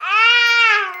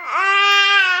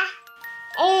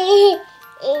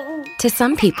To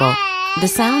some people, the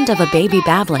sound of a baby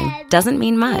babbling doesn't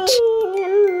mean much.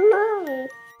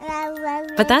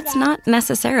 But that's not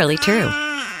necessarily true.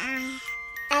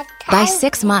 By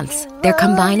 6 months, they're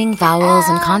combining vowels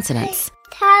and consonants.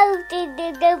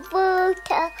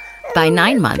 By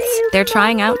 9 months, they're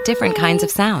trying out different kinds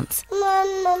of sounds.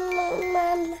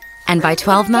 And by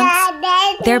 12 months,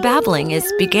 their babbling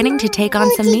is beginning to take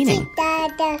on some meaning.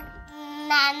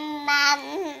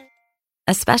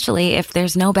 Especially if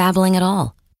there's no babbling at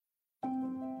all.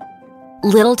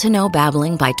 Little to no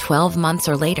babbling by 12 months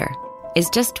or later is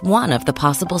just one of the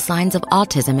possible signs of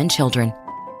autism in children.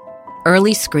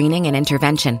 Early screening and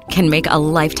intervention can make a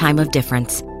lifetime of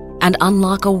difference and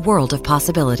unlock a world of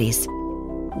possibilities.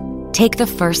 Take the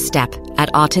first step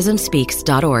at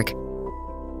autismspeaks.org.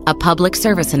 A public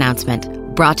service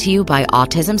announcement brought to you by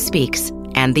Autism Speaks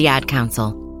and the Ad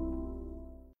Council.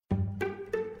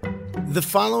 The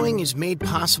following is made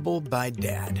possible by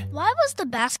Dad. Why was the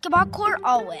basketball court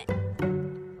all wet?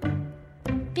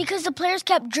 Because the players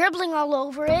kept dribbling all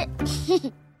over it.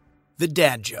 The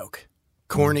dad joke.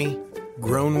 Corny,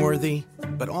 grown-worthy,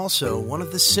 but also one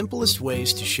of the simplest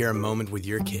ways to share a moment with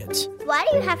your kids. Why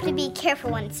do you have to be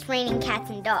careful when it's raining cats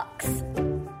and dogs?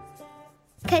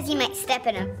 Because you might step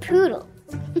in a poodle.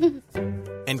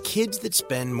 And kids that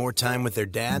spend more time with their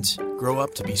dads grow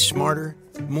up to be smarter,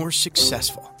 more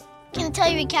successful. Can I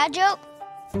tell you a cat joke?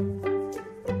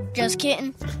 Just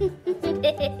kidding.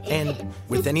 And,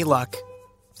 with any luck,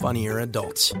 funnier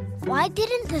adults. Why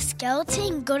didn't the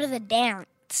skeleton go to the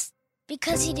dance?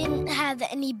 Because he didn't have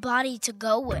any body to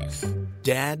go with.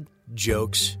 Dad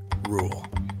jokes rule.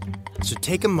 So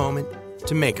take a moment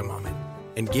to make a moment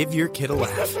and give your kid a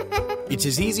laugh. It's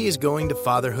as easy as going to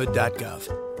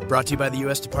fatherhood.gov. Brought to you by the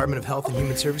U.S. Department of Health and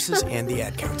Human Services and the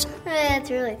Ad Council. That's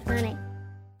really funny.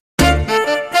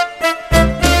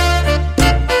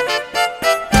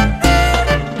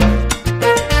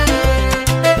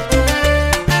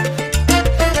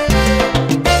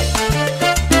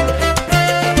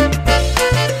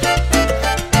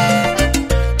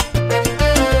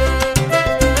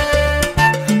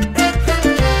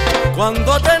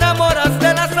 Cuando te enamoras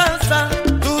de la salsa,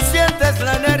 tú sientes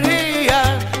la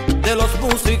energía de los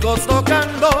músicos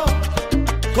tocando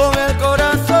con el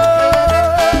corazón.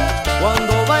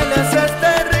 Cuando bailes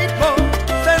este ritmo,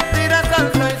 sentirás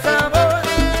salsa y sabor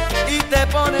y te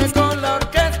pones con la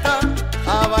orquesta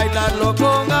a bailarlo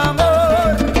con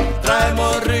amor.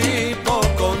 Traemos ritmo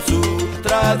con su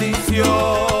tradición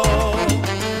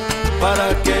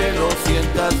para que lo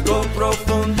sientas con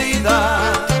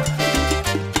profundidad.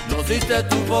 Diste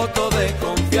tu voto de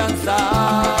confianza.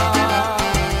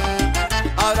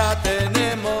 Ahora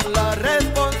tenemos la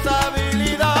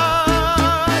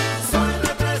responsabilidad. Soy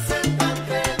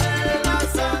representante de la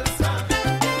salsa.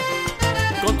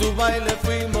 Con tu baile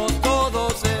fuimos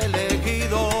todos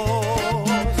elegidos.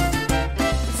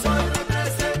 Soy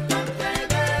representante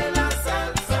de la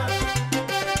salsa.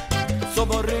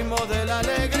 Somos ritmo de la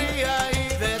alegría y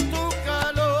de tu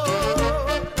calor.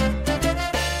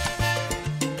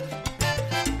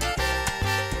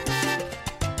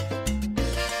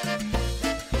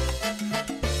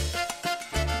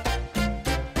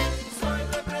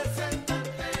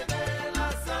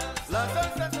 La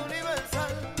salsa es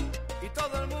universal y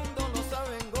todo el mundo lo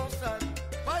sabe gozar.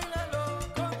 Báilalo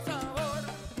con sabor.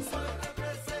 Soy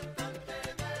representante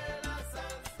de la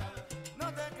salsa.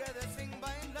 No te quedes sin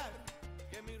bailar,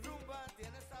 que mi rumba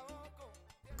tiene sabor.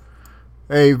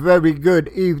 A very good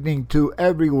evening to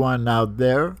everyone out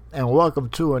there, and welcome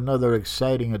to another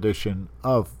exciting edition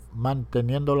of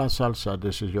Manteniendo la Salsa.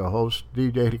 This is your host,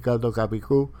 DJ Ricardo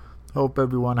Capicu. Hope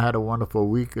everyone had a wonderful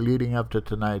week leading up to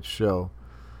tonight's show.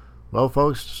 Well,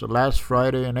 folks, it's the last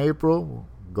Friday in April,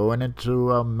 going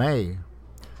into May.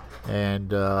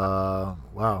 And,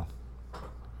 wow.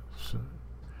 So,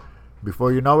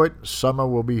 before you know it, summer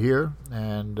will be here,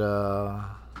 and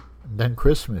then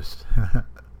Christmas.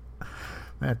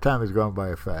 Man, time is going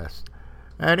by fast.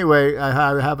 Anyway,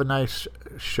 I have a nice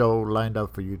show lined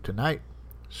up for you tonight.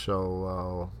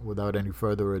 So, without any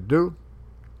further ado,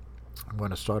 I'm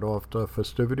going to start off the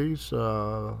festivities.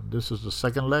 This is the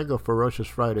second leg of Ferocious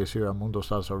Fridays here on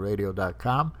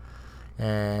MundoSalsaRadio.com.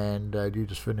 And you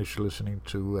just finished listening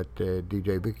to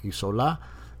DJ Vicky Sola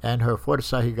and her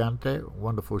Fuerza Gigante.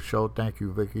 Wonderful show. Thank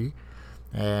you, Vicky.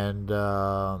 And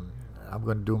I'm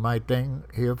going to do my thing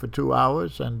here for 2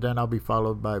 hours, and then I'll be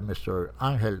followed by Mr.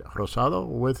 Angel Rosado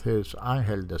with his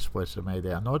Angel Después de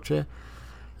Medianoche,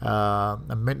 a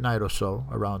midnight or so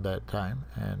around that time.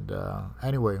 And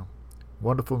anyway,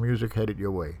 wonderful music headed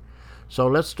your way. So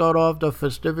let's start off the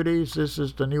festivities. This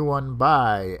is the new one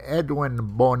by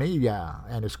Edwin Bonilla,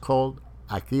 and it's called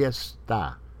Aquí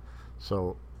está.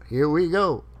 So here we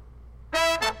go.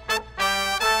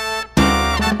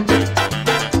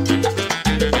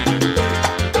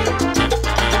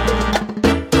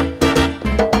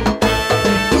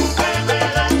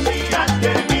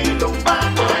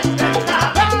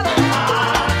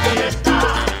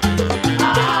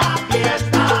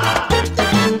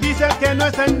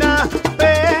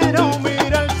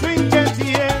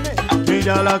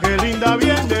 Mira la que linda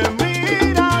viene,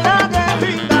 mira la que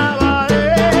linda va.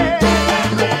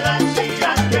 Me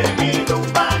decían que mi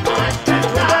rumba no está.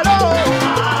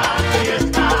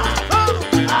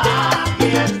 Aquí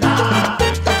está.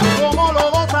 Como lo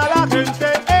goza la gente,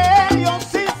 ellos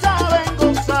sí saben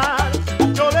gozar.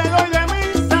 Yo le doy de mi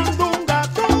sandunga,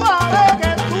 tú a ver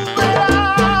que tú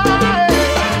verás.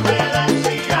 Me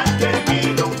decían que mi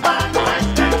rumba no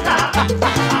está.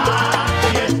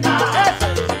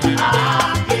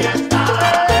 Aquí está.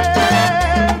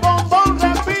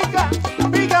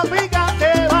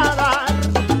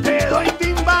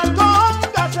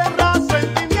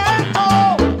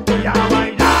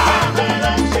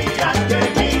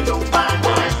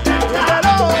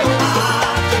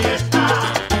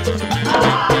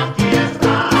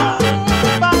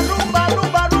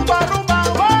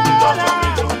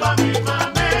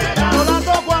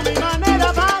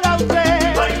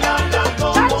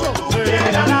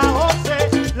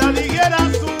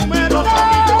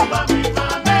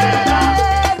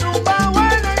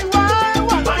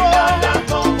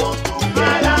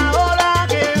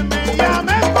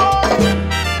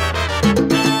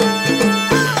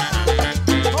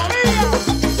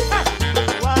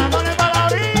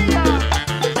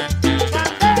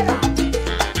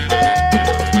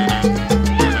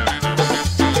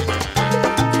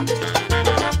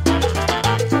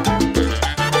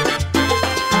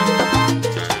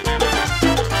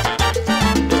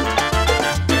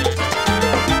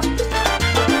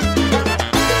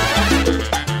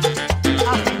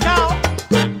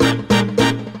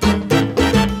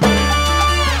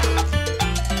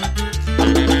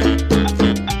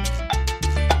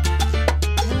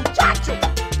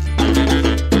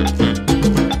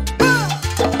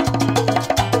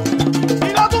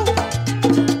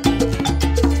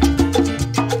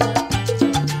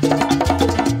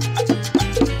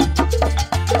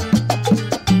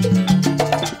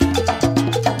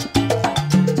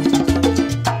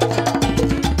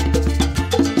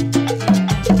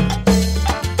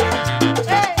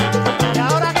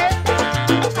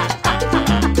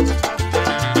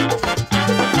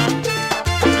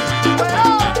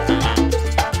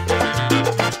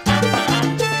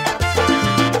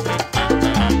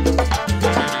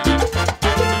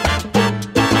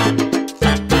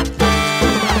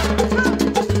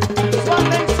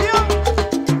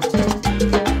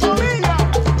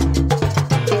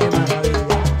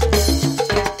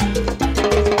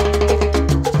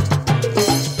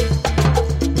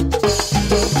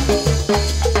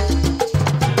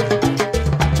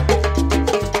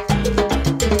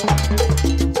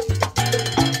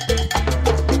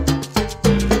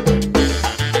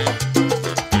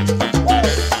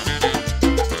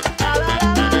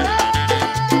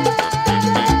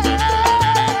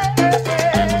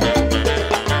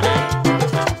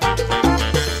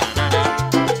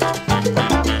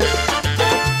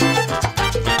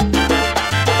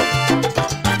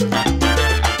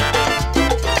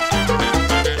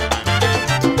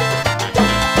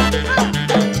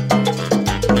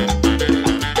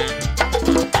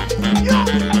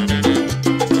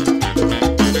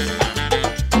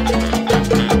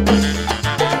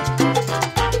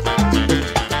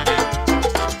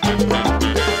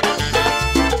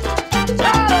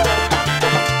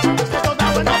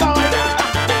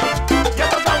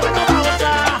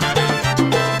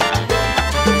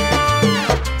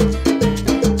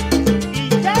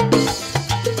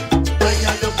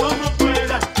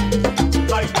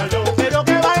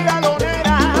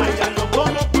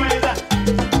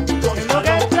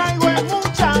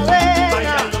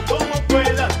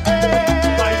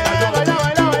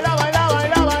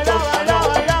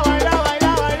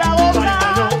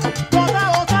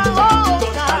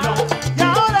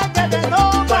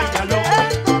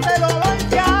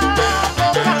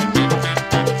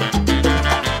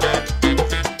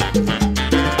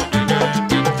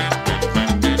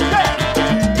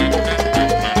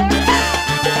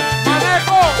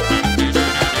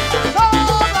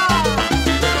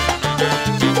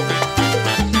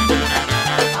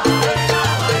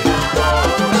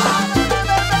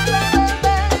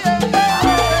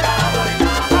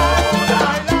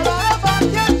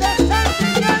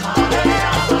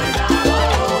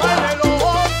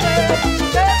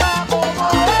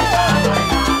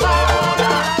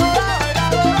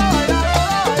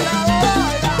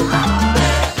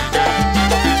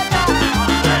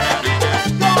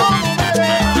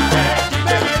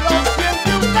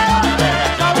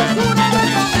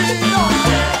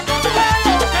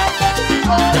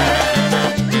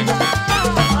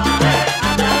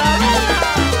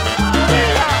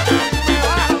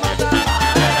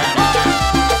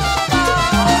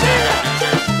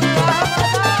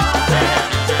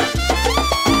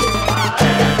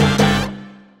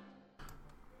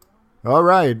 All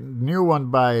right, new one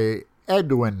by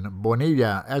Edwin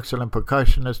Bonilla, excellent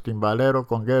percussionist, timbalero,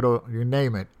 conguero, you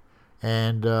name it.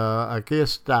 And Aquí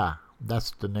Está, that's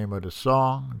the name of the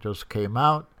song, just came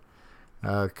out.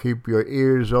 Keep your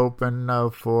ears open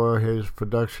for his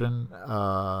production.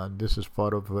 This is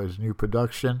part of his new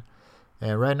production.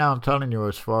 And right now I'm telling you,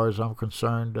 as far as I'm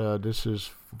concerned, this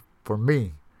is, for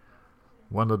me,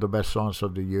 one of the best songs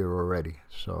of the year already.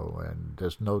 So, and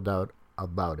there's no doubt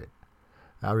about it.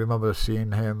 I remember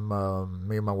seeing him,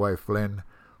 me and my wife Lynn,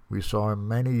 we saw him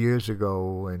many years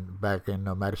ago back in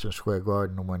Madison Square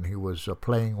Garden when he was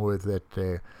playing with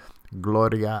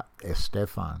Gloria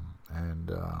Estefan.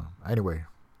 And anyway,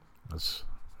 it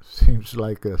seems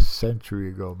like a century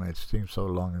ago, man. It seems so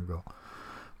long ago.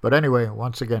 But anyway,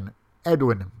 once again,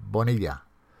 Edwin Bonilla.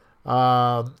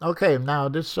 Okay, now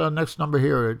this next number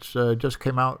here, it's just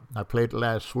came out. I played it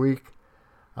last week.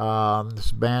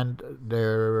 This band,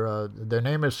 their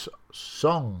name is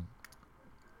Song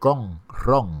Kong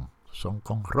Rong. Song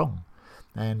Kong Rong.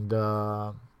 And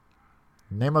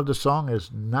name of the song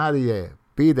is Nadie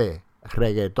Pide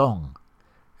Reggaeton.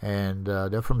 And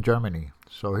they're from Germany.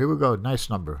 So here we go. Nice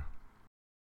number.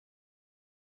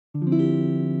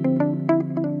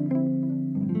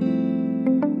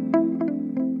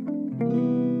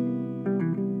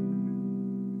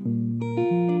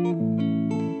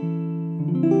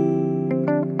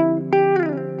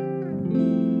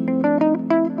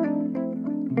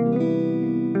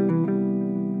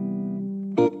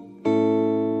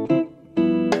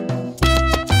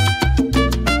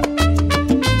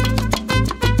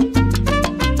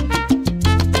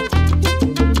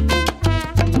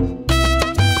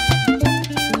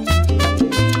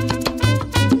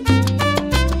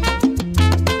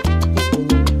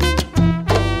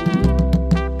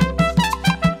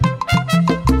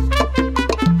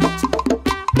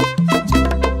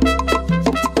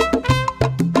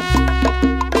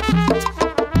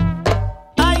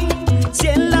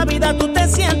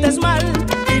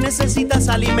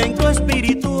 Alimento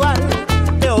espiritual,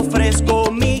 te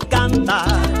ofrezco mi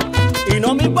cantar y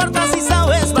no me importa si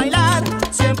sabes bailar,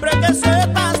 siempre que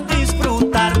sepas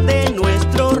disfrutar de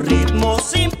nuestro ritmo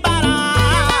sin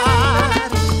parar.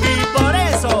 Y por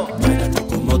eso, bailalo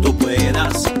como tú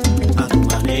puedas, a tu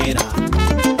manera.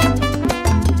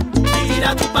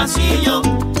 Tira tu pasillo,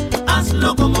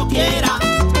 hazlo como quieras.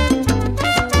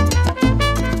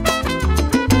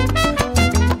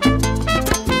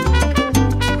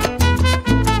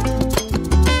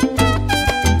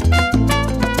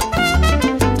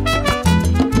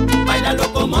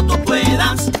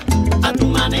 A tu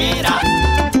manera,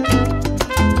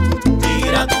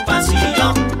 tira tu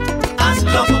pasillo,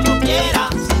 hazlo como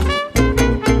quieras,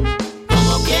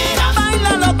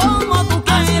 bailalo como tú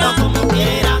quieras, hazlo como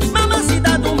quieras,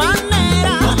 mamacita a tu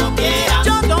manera, como quieras,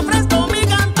 yo te ofrezco mi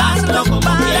cantar, hazlo como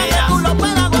para quieras, que tú lo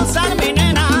puedas gozar mi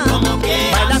nena, como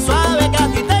quieras, baila suave que a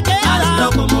ti te queda,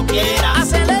 hazlo como quieras,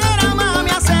 acelera mami,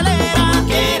 acelera, como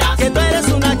quieras, que tú eres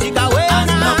una chica buena,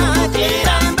 hazlo como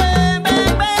quieras.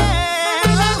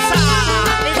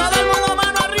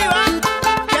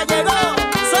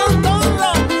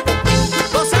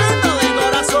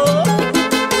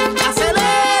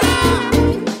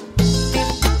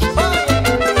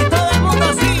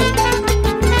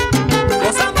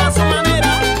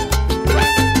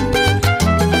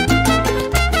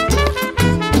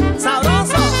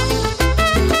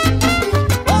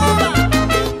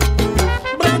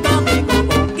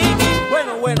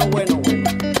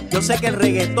 Sé que el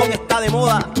reggaetón está de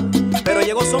moda, pero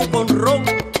llegó son con ron,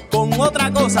 con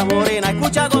otra cosa morena.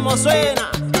 Escucha cómo suena.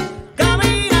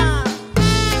 Camina.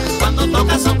 Cuando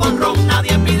toca son con ron,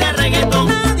 nadie pide reggaetón.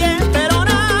 Nadie, pero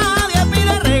nadie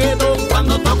pide reggaetón.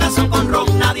 Cuando toca son con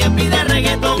ron, nadie pide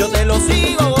reggaetón. Yo te lo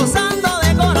sigo gozando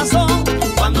de corazón.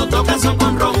 Cuando toca son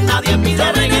con ron, nadie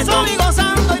pide reggaetón. Yo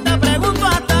gozando y te pregunto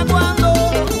hasta cuándo.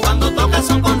 Cuando toca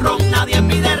son con ron, nadie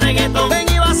pide reggaetón. Ven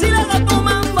y vacila con tu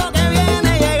mambo que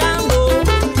viene llegando.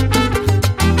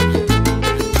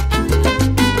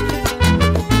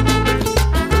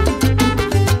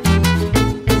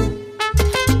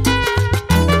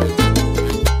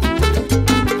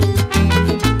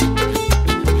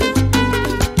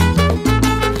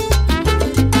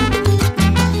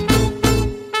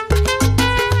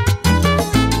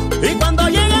 Y cuando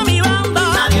llegue mi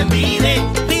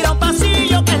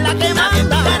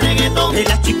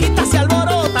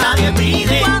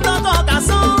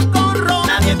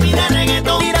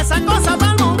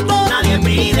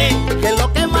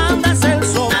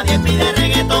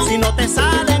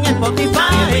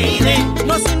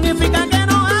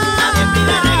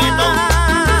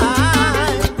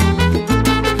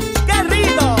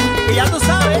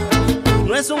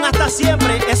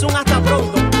siempre es un hasta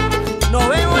pronto. Nos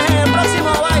vemos en el próximo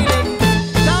baile.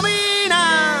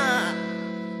 ¡Camina!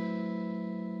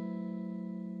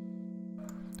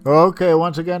 Okay,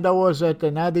 once again, that was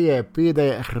Nadie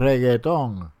Pide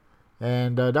Reggaeton.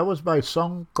 And that was by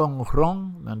Song Kong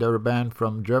Rong, and they're a band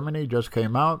from Germany, just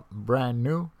came out, brand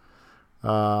new.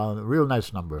 Real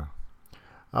nice number.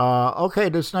 Okay,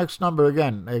 this next number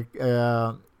again,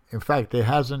 in fact, it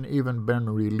hasn't even been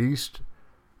released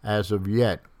as of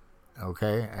yet.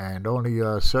 Okay, and only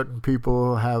certain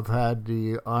people have had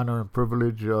the honor and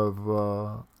privilege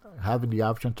of having the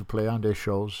option to play on their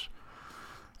shows.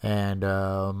 And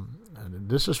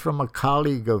this is from a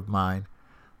colleague of mine.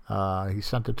 He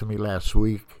sent it to me last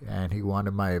week, and he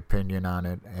wanted my opinion on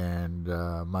it. And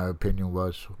my opinion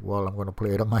was, well, I'm going to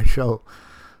play it on my show.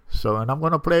 So, and I'm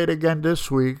going to play it again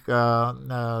this week.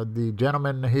 The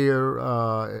gentleman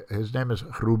here, his name is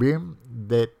Rubim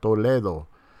de Toledo.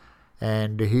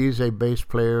 And he's a bass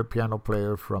player, piano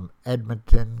player from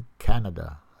Edmonton,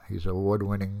 Canada. He's an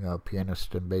award-winning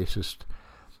pianist and bassist.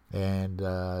 And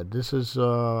this is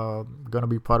going to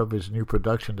be part of his new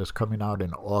production that's coming out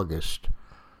in August.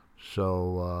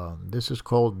 So this is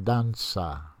called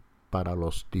Danza para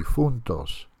los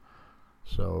Difuntos.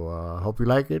 So hope you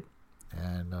like it.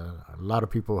 And a lot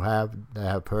of people that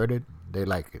have heard it, they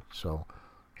like it. So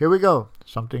here we go.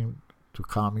 Something to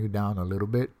calm you down a little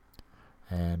bit.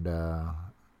 And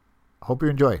hope you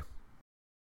enjoy.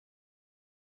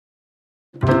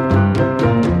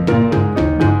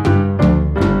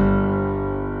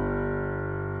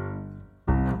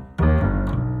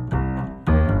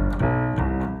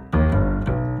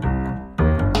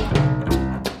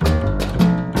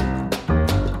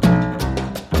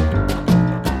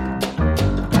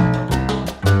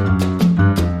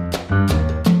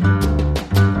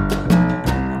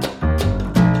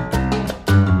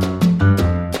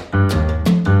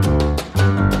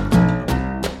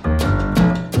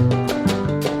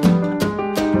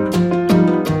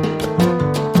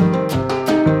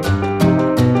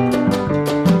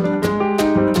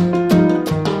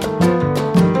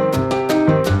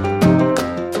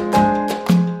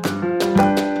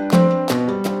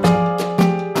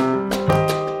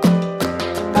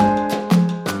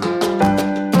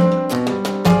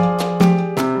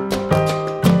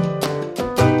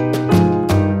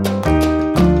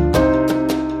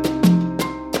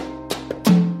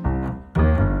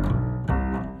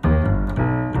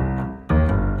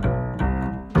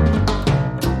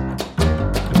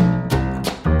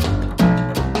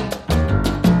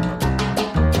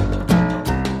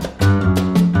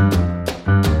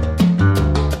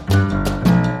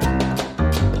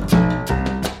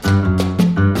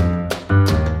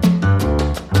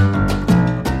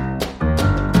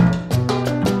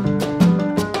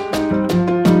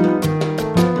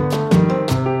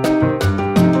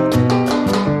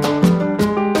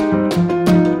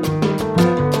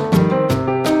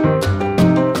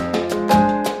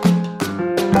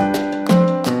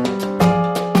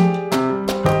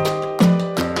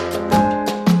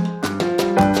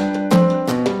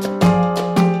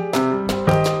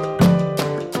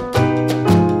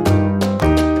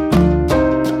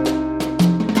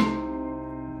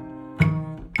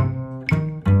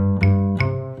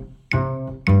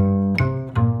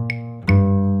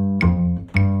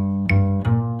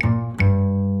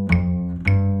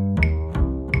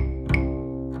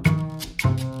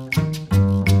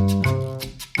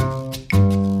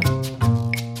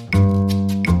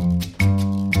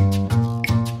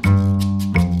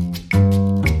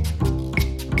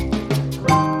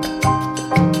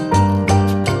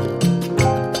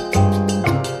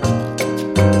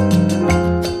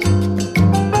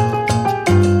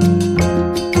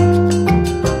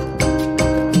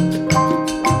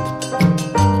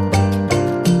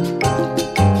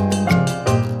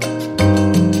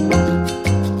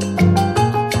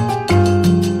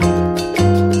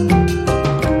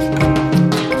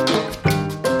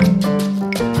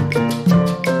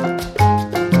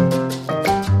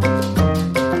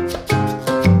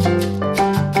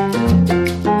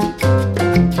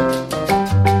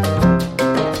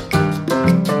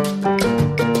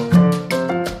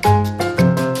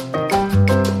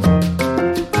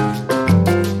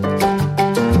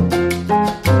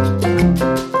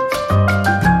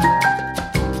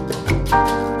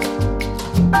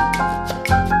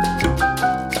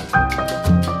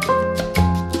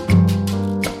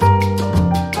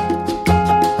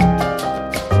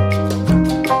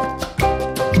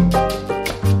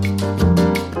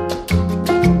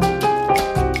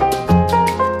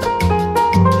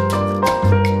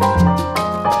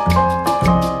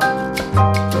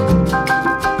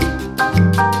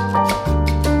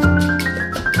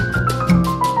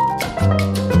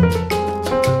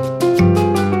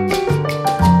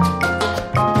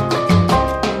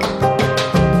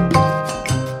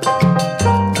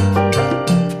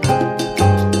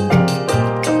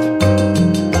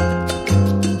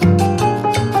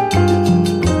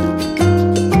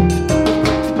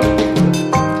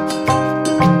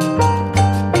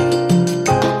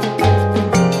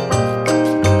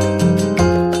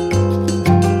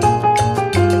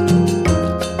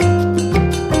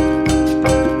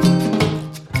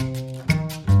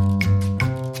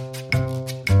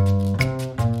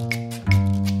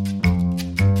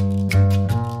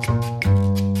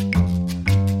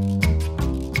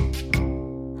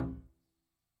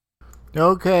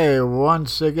 Okay,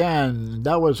 once again,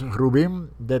 that was Rubín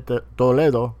de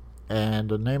Toledo, and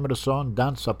the name of the song,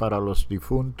 Danza para los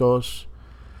Difuntos.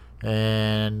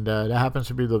 And that happens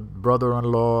to be the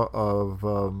brother-in-law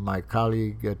of my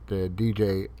colleague at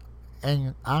DJ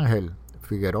Angel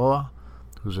Figueroa,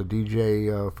 who's a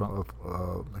DJ from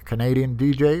a Canadian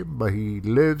DJ, but he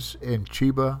lives in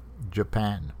Chiba,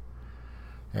 Japan.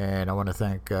 And I want to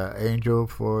thank Angel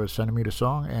for sending me the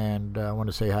song, and I want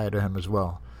to say hi to him as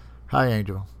well. Hi,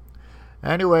 Angel.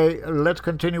 Anyway, let's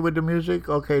continue with the music.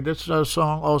 Okay, this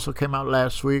song also came out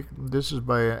last week. This is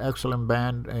by an excellent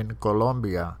band in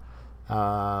Colombia.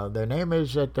 Their name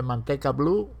is the Manteca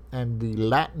Blue and the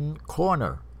Latin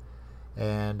Corner.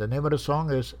 And the name of the song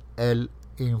is El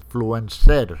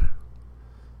Influencer.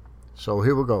 So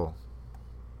here we go.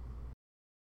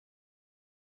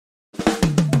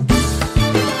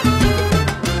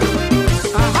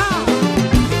 Ajá.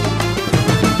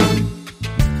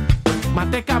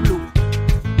 Manteca Blue,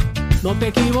 no te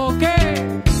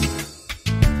equivoques.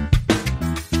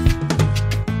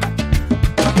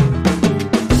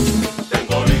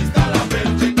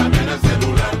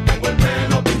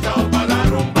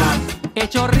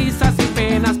 Hecho risas y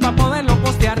penas pa' poderlo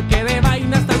postear, que de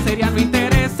vainas tan serias no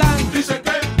interesan. Dicen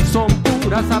que son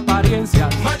puras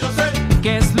apariencias. más yo sé,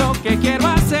 ¿Qué es lo que quiero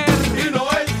hacer? y no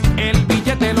es. El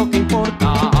billete lo que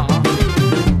importa.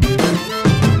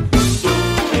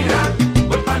 Mira,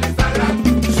 voy para Instagram,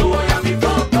 subo ya mi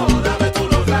foto, dame tú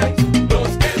los likes. Los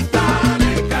que están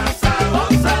en casa,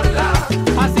 gózala.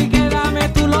 Así que dame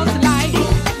tú los likes.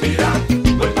 Mira,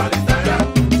 voy para Instagram,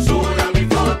 subo ya mi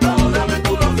foto, dame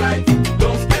tú los likes.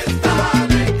 Los que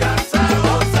están en casa,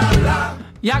 gózala.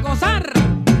 Y a gozar.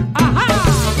 Ajá.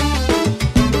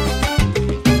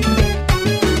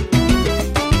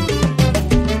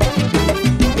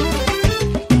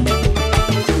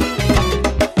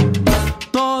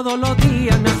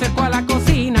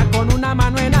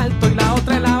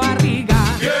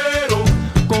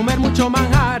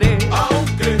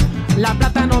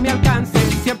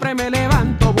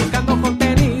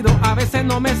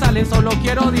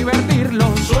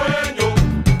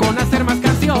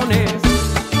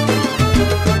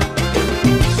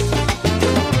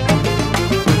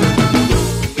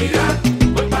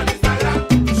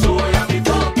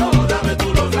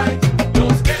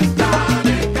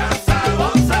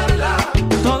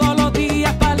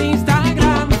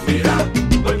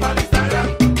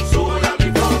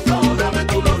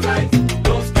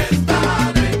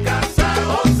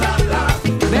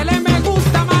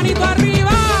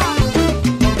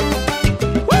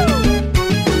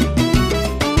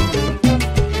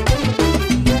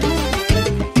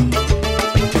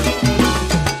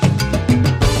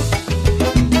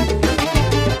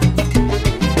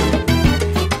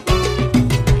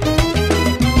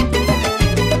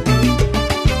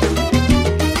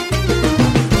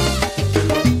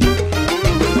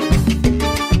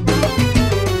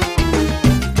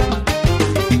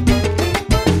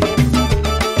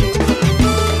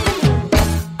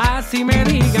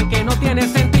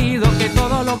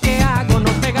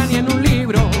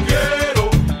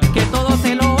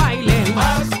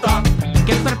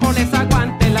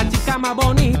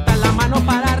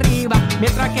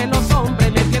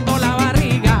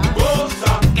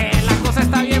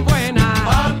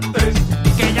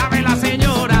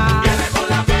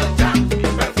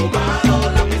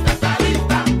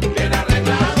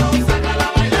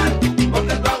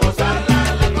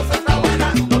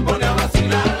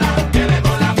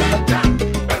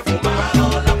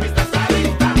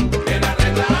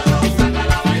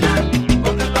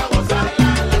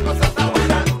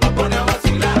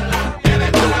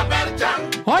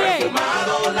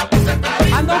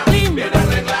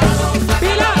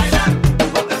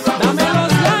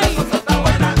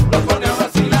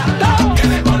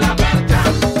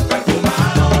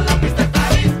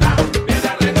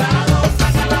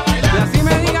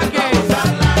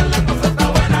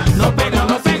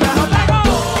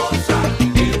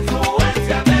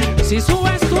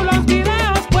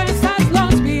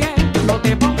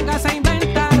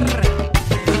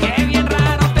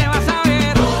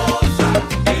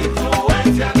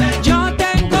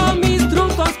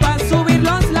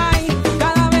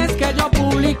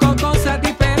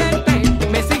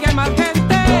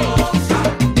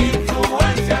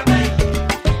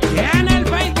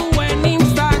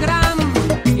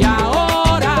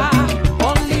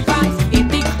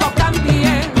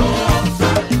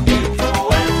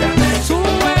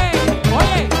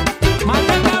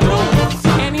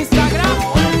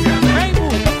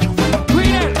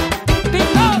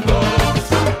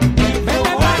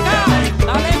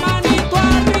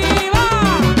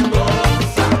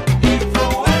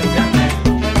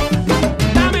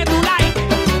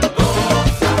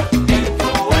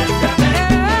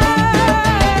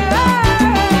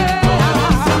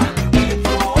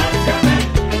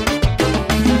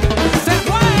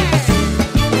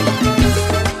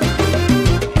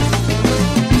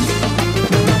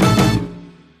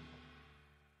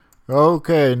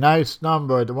 Okay, nice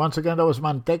number. Once again, that was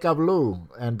Manteca Blue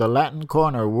and the Latin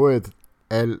Corner with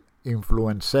El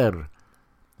Influencer.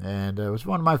 And it was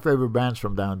one of my favorite bands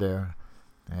from down there.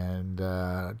 And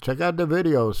check out the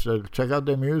videos, check out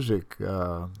their music,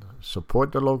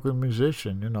 support the local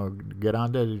musician. You know, get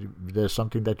on there. If there's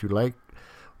something that you like,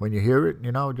 when you hear it,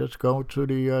 you know, just go to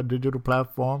the digital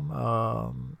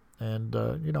platform and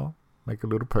you know, make a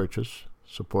little purchase,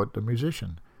 support the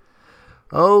musician.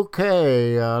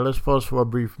 Okay, let's pause for a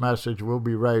brief message. We'll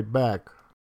be right back.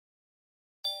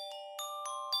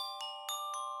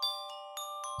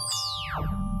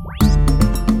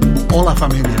 Hola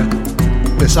familia,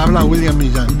 les habla William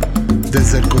Millán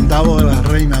desde el Condado de las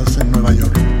Reinas en Nueva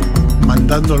York,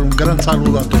 mandándole un gran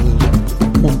saludo a todos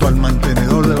junto al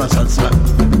mantenedor de la salsa,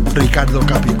 Ricardo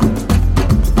Capicu,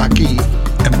 aquí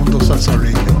en Mundo Salsa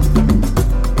Radio.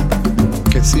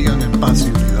 Que sigan en paz y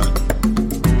unidad.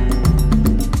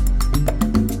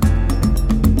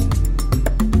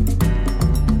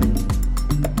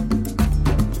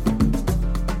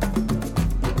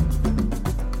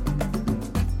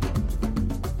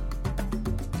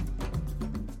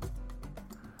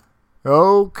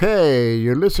 Okay,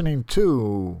 you're listening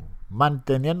to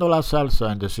Manteniendo la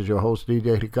Salsa, and this is your host,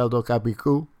 DJ Ricardo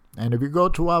Capicu. And if you go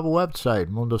to our website,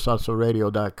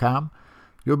 mundosalsaradio.com,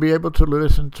 you'll be able to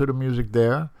listen to the music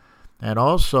there. And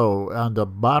also, on the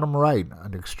bottom right,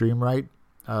 on the extreme right,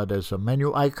 there's a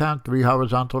menu icon, 3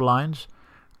 horizontal lines.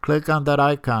 Click on that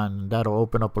icon. That'll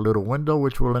open up a little window,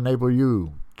 which will enable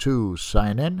you to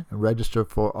sign in and register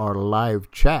for our live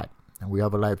chat. And we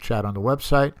have a live chat on the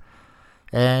website.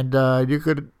 And you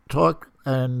could talk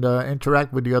and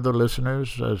interact with the other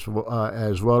listeners as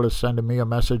well as sending me a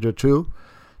message or two.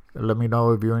 Let me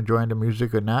know if you're enjoying the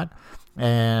music or not.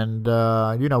 And,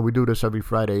 you know, we do this every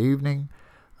Friday evening.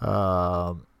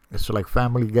 It's like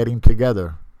family getting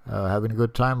together, having a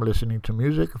good time, listening to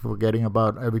music, forgetting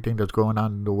about everything that's going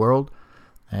on in the world.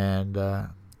 And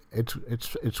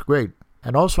it's great.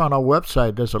 And also on our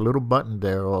website, there's a little button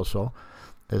there also.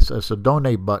 It's a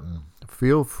donate button.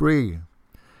 Feel free.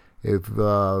 If you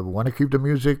want to keep the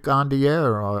music on the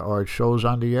air or shows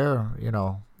on the air, you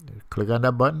know, click on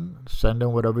that button, send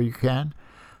in whatever you can,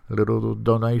 a little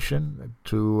donation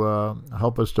to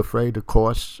help us defray the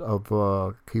costs of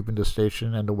keeping the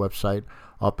station and the website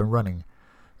up and running,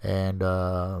 and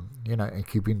you know, and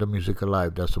keeping the music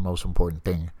alive. That's the most important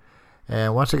thing.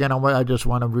 And once again, I just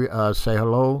want to say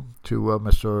hello to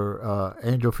Mr.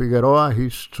 Angel Figueroa.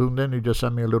 He's tuned in. He just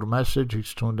sent me a little message.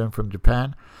 He's tuned in from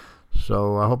Japan.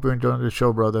 So I hope you're enjoying the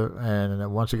show, brother.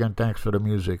 And once again, thanks for the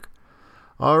music.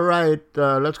 All right,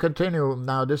 let's continue.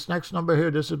 Now, this next number here,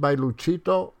 this is by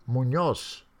Luchito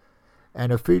Muñoz.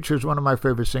 And it features one of my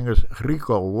favorite singers,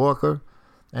 Rico Walker.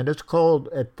 And it's called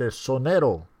Este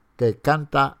Sonero que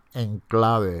Canta en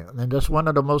Clave. And that's one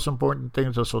of the most important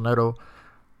things a sonero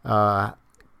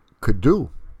could do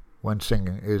when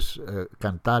singing, is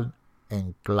cantar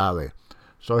en clave.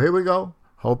 So here we go.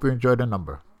 Hope you enjoy the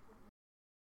number.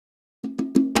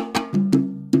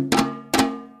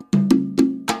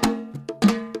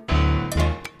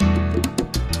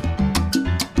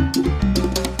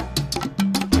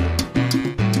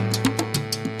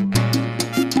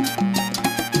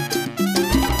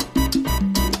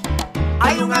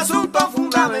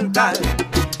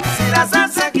 Si la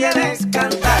salsa quieres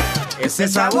cantar, ese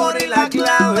sabor y la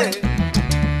clave,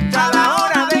 cada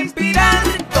hora de inspirar,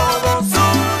 todo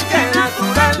surge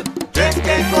natural, es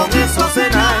que con eso se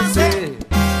nace,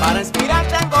 para inspirar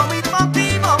tengo mis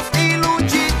motivos y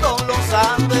Luchito lo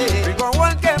sabe. Rico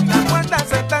Walker, las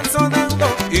puertas están sonando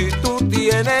y tú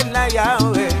tienes la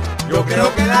llave. Yo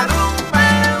creo que la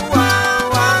rumba es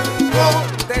guau,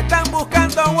 te están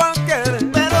buscando Walker,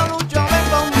 pero Lucho ven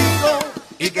conmigo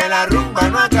y que la rumba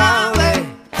no acabe.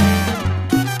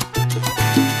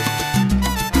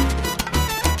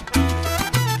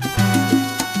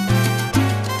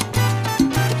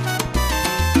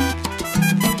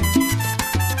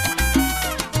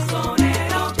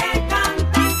 Sonero que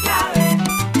canta en clave.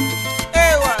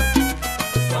 Ewa.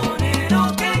 Sonero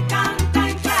que canta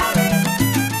en clave.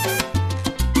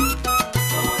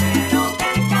 Sonero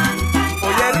que canta en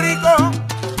clave. Oye, Rico,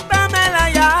 dame la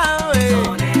llave.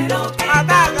 Sonero que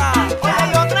Ataca. canta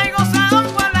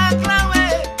en clave.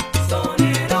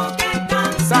 Sonero que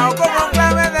canta Sao en como clave.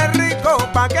 clave de Rico,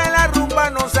 pa' que la rumba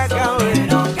no se acabe.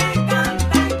 Sonero que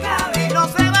canta en clave. Y no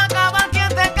se va a acabar quien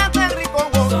te cante Rico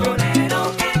Walker.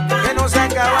 Sonero que canta Que no se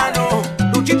acaba, no.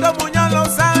 Luchito Muñoz lo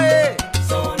sabe.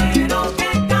 Sonero que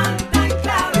canta en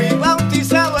clave. Mi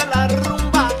bautizado en la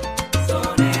rumba.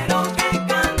 Sonero que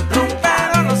canta en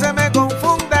Pero no se me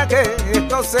confunda que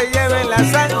esto se lleve en la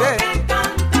Sonero sangre. que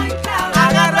canta en clave.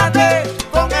 Agárrate.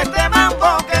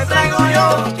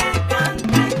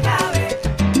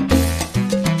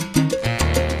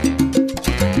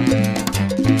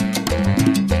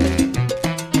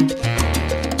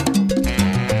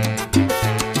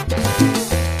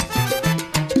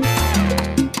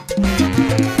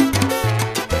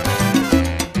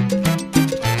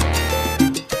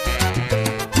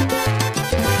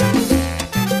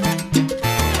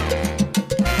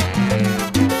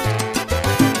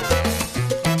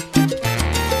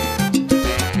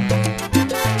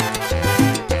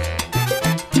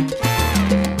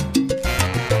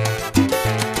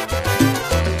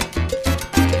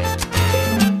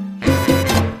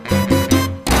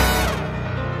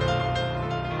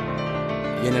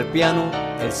 piano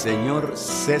el señor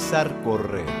César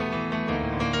Correa.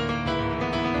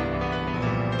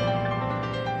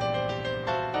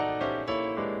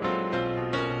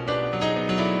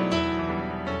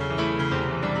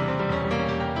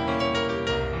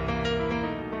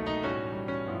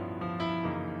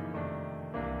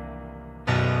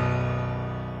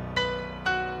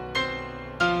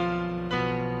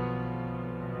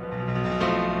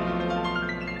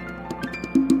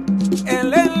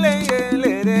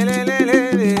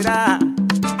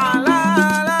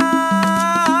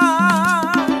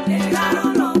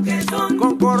 Llegaron los que son,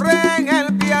 con Correa en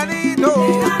el pianito.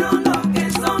 Llegaron los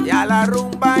que son, ya la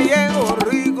rumba llegó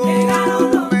rico.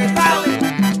 Llegaron los que son,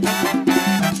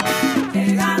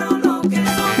 llegaron los que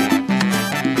son,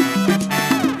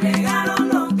 llegaron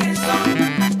los que son,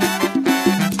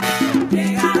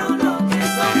 llegaron los que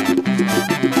son,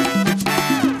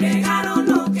 llegaron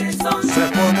los que son. Se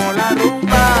formó la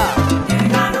rumba.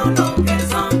 Llegaron los que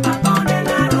son pa' poner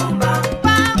la rumba,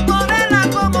 pa' ponerla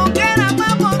como quiera,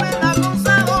 pa' ponerla con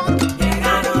sabor.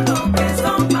 Llegaron los que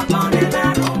son pa' poner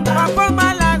la rumba, pa'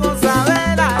 formar la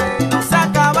gozadera, no se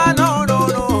acaba, no, no,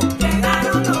 no.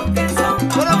 Llegaron los que son,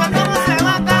 pero que todo se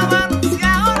va a acabar, si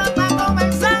ahora está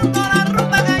comenzando la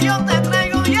rumba que yo te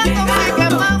traigo, y esto sí que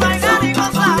es pa' bailar y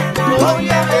gozar.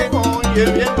 Oye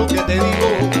bien lo que te digo.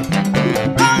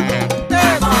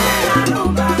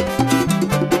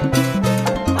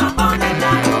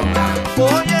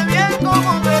 Oye bien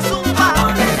cómo te zumba,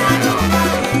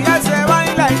 y ya se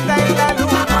baila y la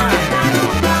lumba.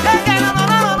 Es que no,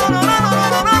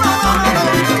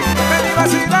 ven y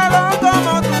vacílalo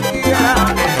como tú quieras.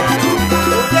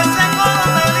 Porque ese coro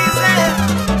te dice,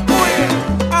 oye,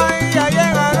 ahí ya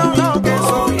llegaron los que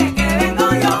son. Oye, que vengo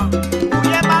yo,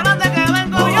 oye, párate que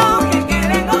vengo yo. Oye, que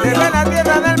vengo yo, desde la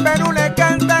tierra del Perú le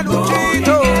canta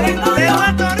Luchito. De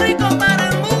Puerto Rico para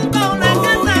el mundo le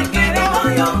canta que vengo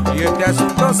yo. Y este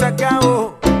asunto se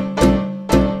acabó.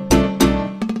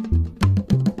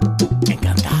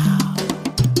 Encantado.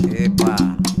 Epa.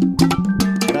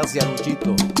 Gracias,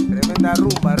 Luchito. Tremenda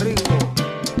rumba, rico.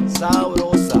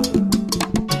 Sabrosa.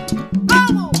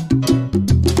 ¡Vamos!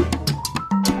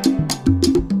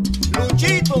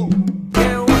 Luchito.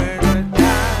 Qué bueno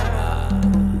está.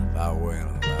 Está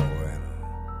bueno, está bueno.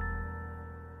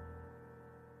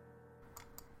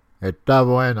 Está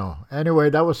bueno. Anyway,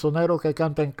 that was Sonero que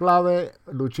canta en clave,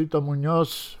 Luchito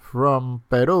Muñoz from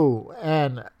Peru,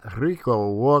 and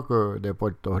Rico Walker de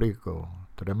Puerto Rico.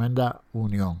 Tremenda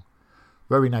unión.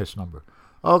 Very nice number.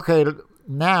 Okay,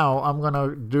 now I'm going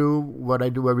to do what I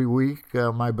do every week,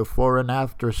 my before and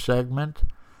after segment.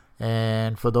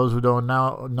 And for those who don't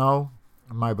know,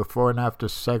 my before and after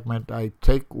segment, I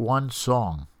take one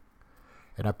song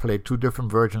and I play two different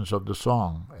versions of the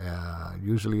song.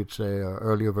 Usually it's a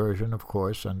earlier version, of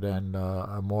course, and then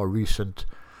a more recent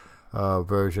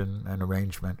version and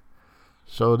arrangement.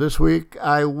 So this week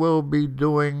I will be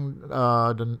doing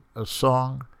a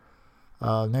song.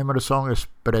 Name of the song is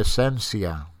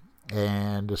Presencia.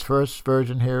 And this first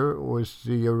version here was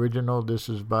the original. This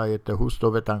is by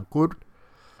Justo Betancourt.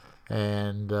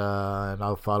 And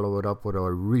I'll follow it up with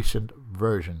a recent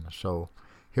version. So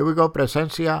here we go,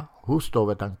 Presencia, Justo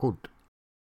Betancourt.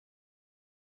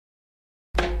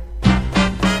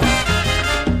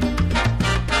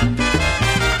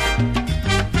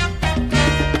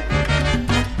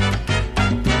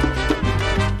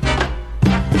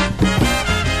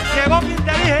 Llegó quien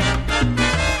te dije,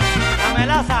 la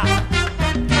melaza.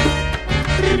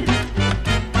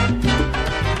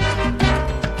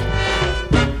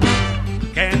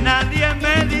 Que nadie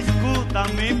me discuta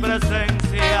mi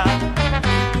presencia,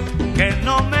 que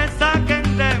no me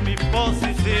saquen de mi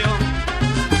posición.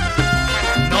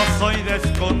 No soy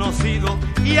desconocido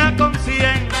y a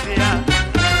conciencia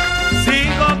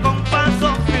sigo con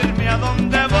paso firme a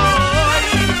donde voy.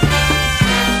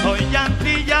 Soy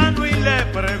antillano y le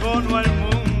pregono al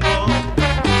mundo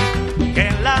que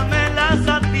la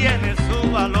melaza tiene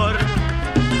su valor.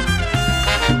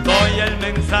 Doy el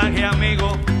mensaje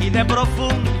amigo y de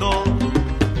profundo,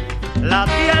 la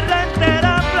tierra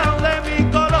entera aplaude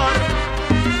mi color.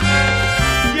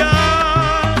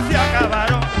 Ya se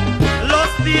acabaron los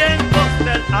tiempos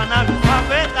del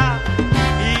analfabeta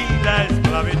y la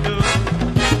esclavitud.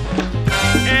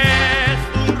 Es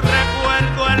un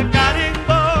recuerdo el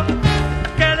carimbo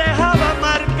que dejaba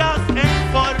marcas en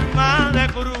forma de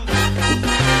cruz.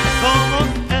 Somos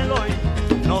el hoy,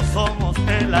 no somos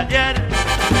el ayer.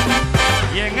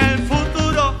 Y en el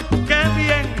futuro que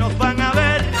bien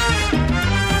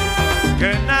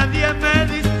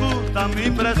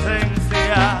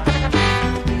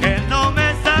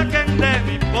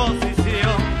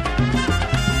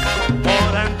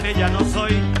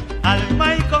soy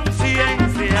alma y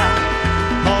conciencia,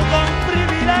 todo un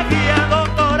privilegiado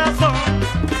corazón.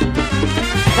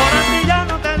 Por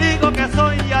antillano te digo que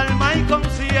soy alma y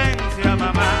conciencia,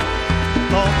 mamá,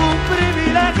 todo un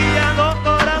privilegiado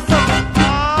corazón.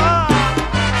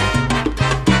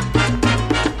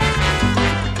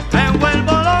 Me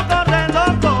vuelvo loco de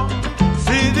loco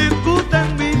si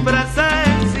discuten mi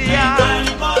presencia. Me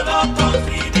vuelvo loco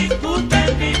si discuten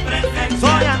mi presencia.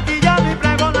 Soy antillano y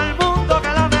pregono al mundo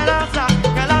que la melaza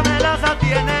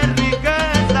tiene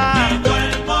riqueza. Me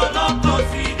vuelvo loco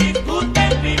si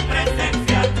discuten mi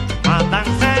presencia.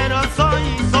 Matancero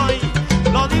soy,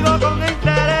 lo digo con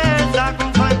interés,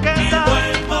 con franqueza. Me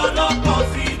vuelvo loco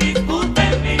si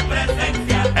discuten mi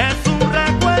presencia. Es un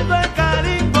recuerdo el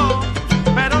carimbo,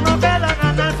 pero no quedan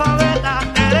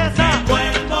analfabetas, Teresa. Me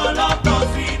vuelvo loco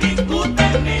si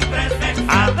discuten mi presencia.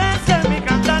 A veces mi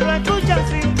cantar lo escuchan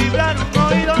sin vibrar, un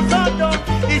oído sordo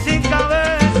y sin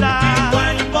cabeza. Me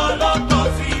vuelvo loco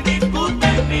si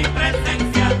discuten mi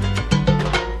presencia.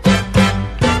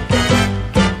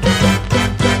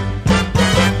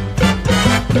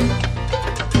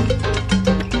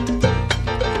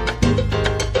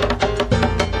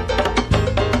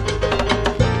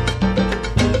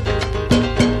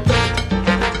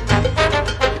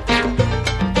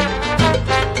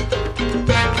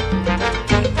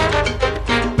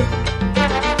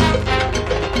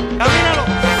 Camínalo.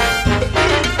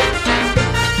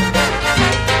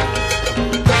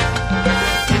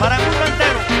 Para el mundo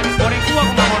entero, por en Cuba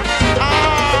con amor.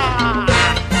 ¡Ah!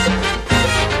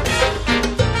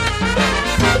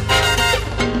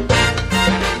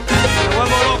 Me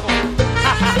vuelvo loco.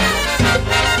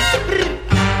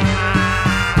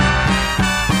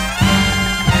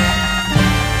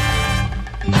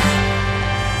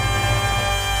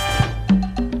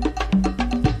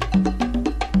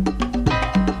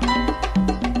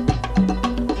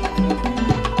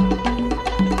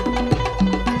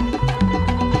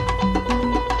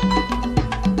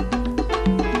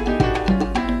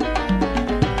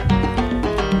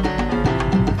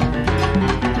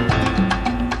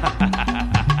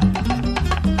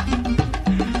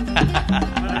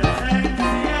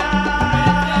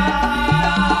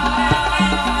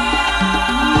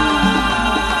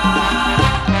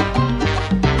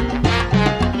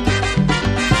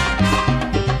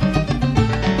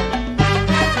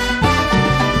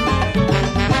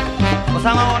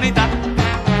 Cosa más bonita.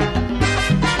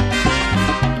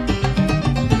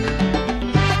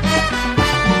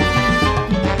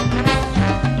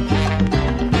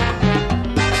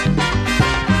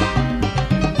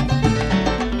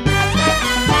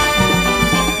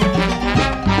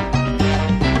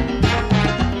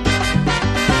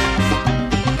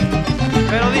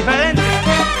 Pero diferente.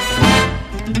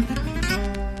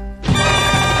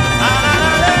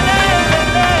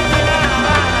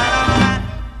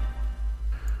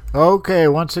 Okay,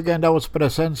 once again, that was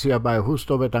Presencia by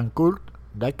Justo Betancourt.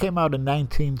 That came out in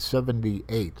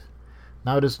 1978.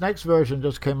 Now, this next version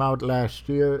just came out last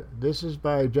year. This is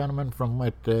by a gentleman from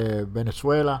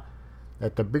Venezuela,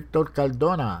 Víctor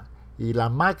Cardona, y La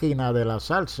Máquina de la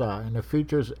Salsa, and it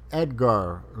features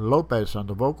Edgar Lopez on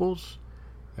the vocals.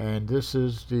 And this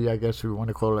is the, I guess we want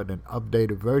to call it an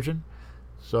updated version.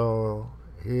 So,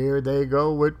 here they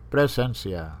go with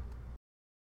Presencia.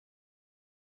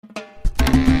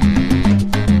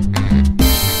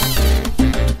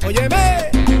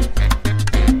 Óyeme,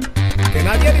 que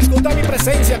nadie discuta mi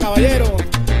presencia, caballero.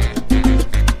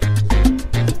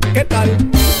 ¿Qué tal?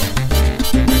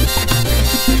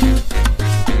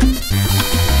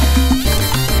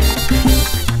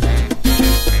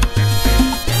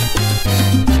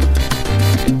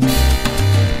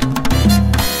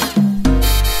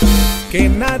 Que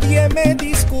nadie me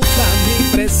discuta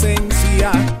mi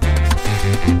presencia,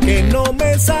 que no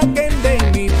me saquen de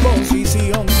mi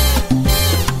posición.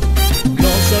 No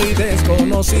soy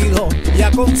desconocido y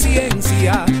a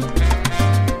conciencia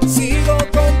sigo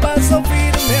con paso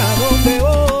firme a donde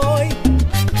voy.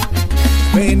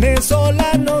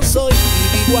 Venezolano soy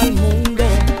y digo al mundo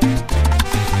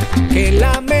que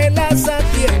la melaza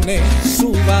tiene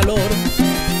su valor.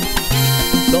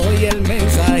 Doy el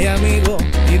mensaje amigo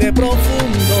y de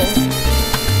profundo,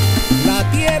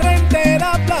 la tierra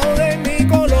entera aplaude mi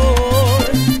color.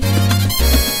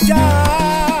 Ya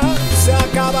se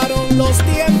acabaron los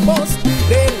tiempos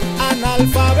del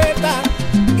analfabeta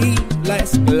y la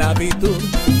esclavitud.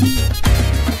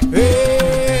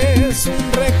 Es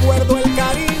un recuerdo el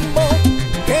carimbo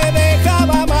que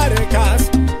dejaba marcas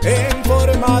en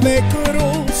forma de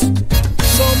cruz.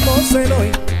 Somos el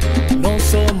hoy, no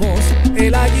somos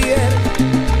el ayer,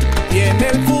 y en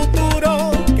el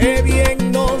futuro que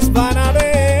bien nos van a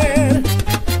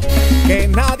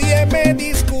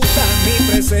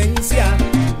presencia,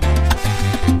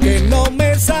 que no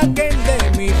me saquen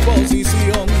de mi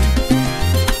posición.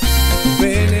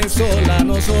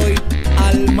 Venezolano soy,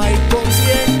 alma y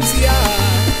conciencia,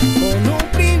 con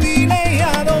un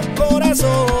privilegiado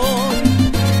corazón.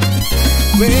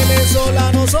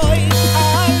 Venezolano soy,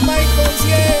 alma y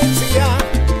conciencia,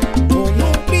 con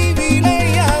un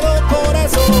privilegiado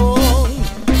corazón.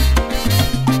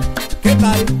 ¿Qué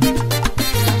tal?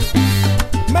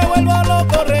 Me vuelvo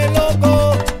loco, re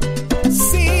loco,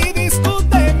 si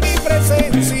discuten mi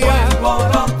presencia. Me vuelvo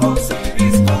loco si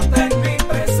discuten mi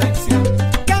presencia.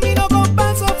 Camino con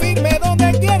paso firme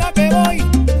donde quiera que voy,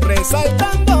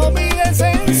 resaltando mi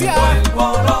decencia. Me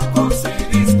vuelvo loco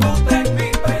si discuten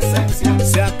mi presencia.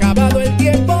 Se ha acabado el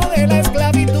tiempo de la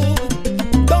esclavitud,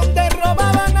 donde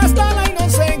robaban hasta la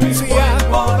inocencia. Me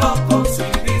vuelvo loco si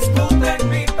discuten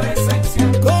mi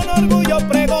presencia. Con orgullo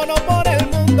pregono por el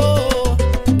mundo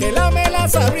que la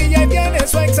melaza brilla y tiene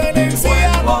su excelencia.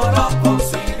 Me vuelvo loco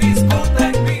si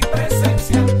discuten mi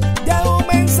presencia. Ya un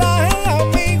mensaje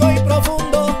amigo y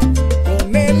profundo,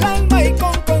 con el alma y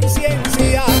con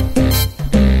conciencia.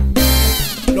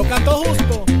 Lo cantó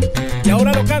justo y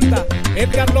ahora lo canta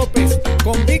Edgar López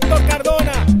con Víctor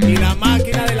Cardona y la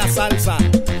máquina de la salsa.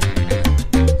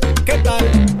 ¿Qué tal?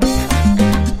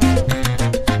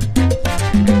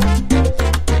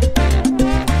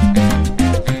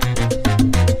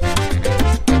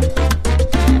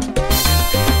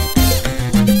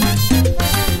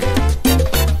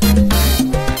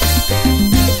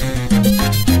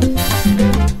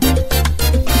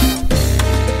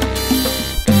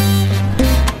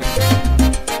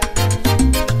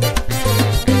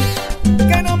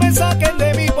 Que no me saquen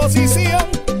de mi posición,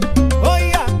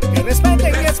 oiga, que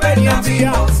respeten mi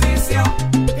experiencia. Posición,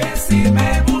 que si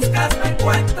me buscas me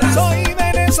encuentras. Soy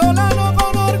venezolano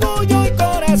con orgullo y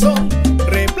corazón,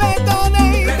 repleto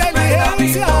de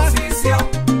inteligencia. Posición,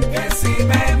 que si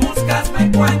me buscas me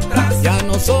encuentras. Ya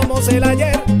no somos el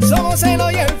ayer, somos el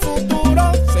hoy y el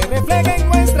futuro, se refleja en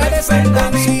nuestra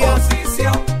descendencia.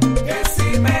 Posición, que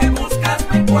si me buscas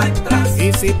me encuentras.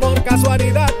 Y si por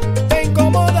casualidad te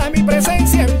incomoda mi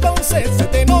presencia, entonces se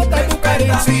te nota tu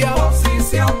carencia.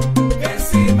 Posición, que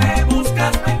si me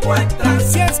buscas me encuentras.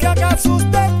 Si es que acaso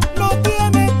usted no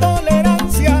tiene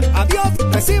tolerancia, adiós,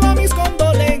 reciba mis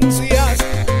condolencias.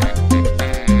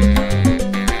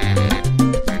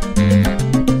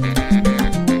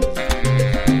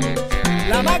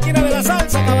 La máquina de la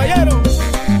salsa, caballero.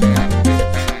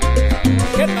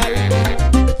 ¿Qué tal?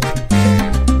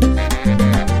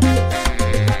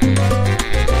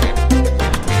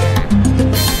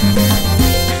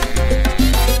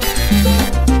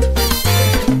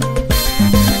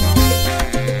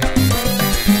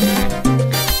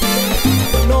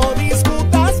 No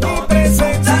discutas mi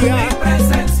presencia,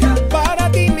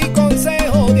 para ti mi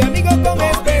consejo de amigo con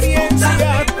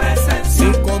experiencia.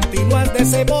 Si continúas de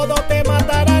ese modo te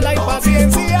matará la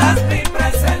impaciencia.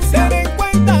 Ten en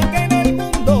cuenta que en el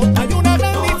mundo hay una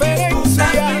gran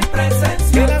diferencia,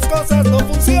 que las cosas no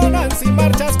funcionan si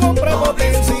marchas con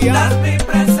prepotencia.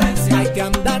 Hay que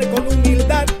andar con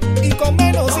humildad y con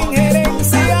menos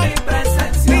injerencia.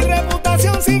 Mi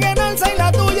reputación sigue en alza y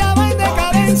la tuya va en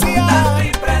decadencia.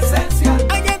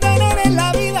 Hay que tener en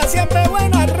la vida siempre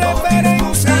buena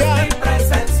referencia,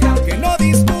 que no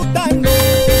discutan, no.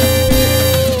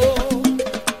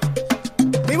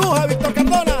 Dibuja Víctor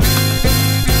Cardona.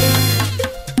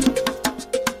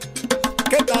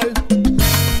 ¿Qué tal?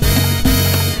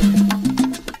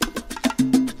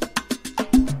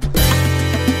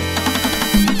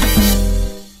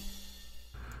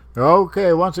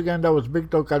 Okay, once again, that was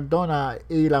Victor Cardona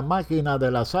y La Máquina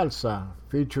de la Salsa,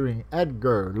 featuring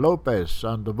Edgar Lopez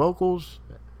on the vocals,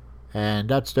 and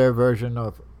that's their version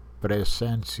of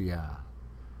Presencia.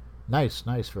 Nice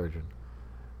version.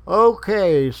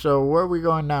 Okay, so where are we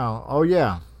going now? Oh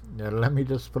yeah, let me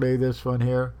just play this one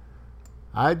here.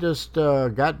 I just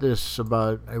got this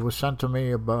it was sent to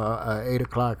me about 8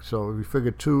 o'clock, so we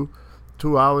figured two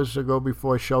hours ago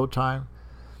before showtime.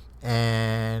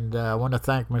 And I want to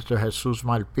thank Mr. Jesus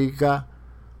Malpica.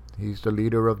 He's the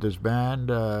leader of this band,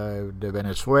 de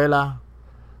Venezuela.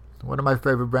 One of my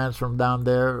favorite bands from down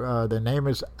there. The name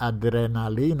is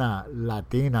Adrenalina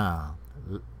Latina,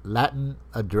 Latin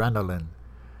Adrenaline.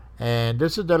 And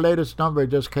this is the latest number.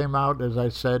 It just came out, as I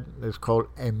said. It's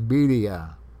called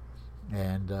Envidia.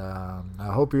 And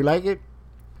I hope you like it.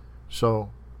 So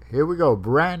here we go.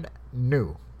 Brand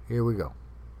new. Here we go.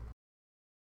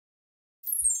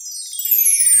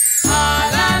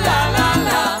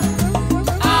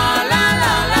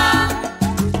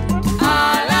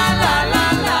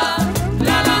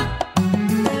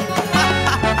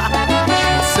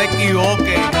 Se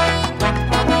equivoque.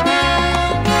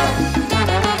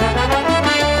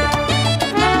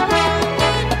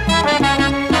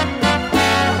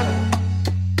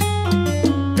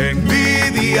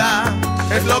 Envidia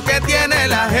es lo que tiene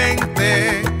la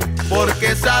gente,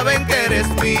 porque saben que eres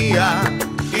mía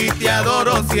y te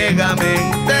adoro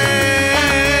ciegamente.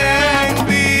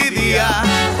 Envidia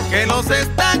que nos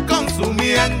está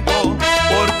consumiendo,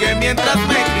 porque mientras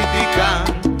me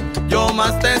critican, yo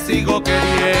más te sigo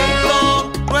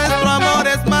queriendo. Nuestro amor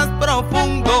es más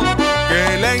profundo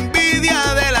que la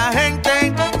envidia de la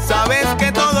gente. Sabes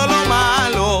que todo lo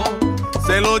malo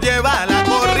se lo lleva la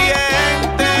corriente.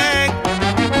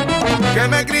 Que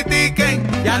me critiquen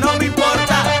ya no me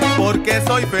importa, porque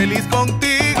soy feliz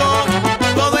contigo.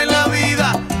 Todo en la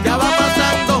vida ya va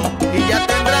pasando y ya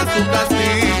tendrán su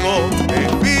castigo.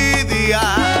 Envidia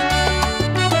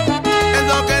es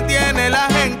lo que tiene la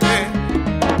gente.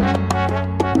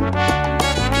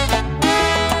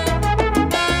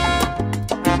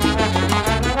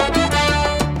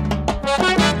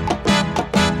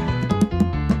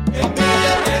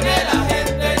 Envidia tiene la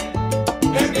gente,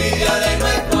 envidia de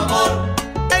nuestro amor.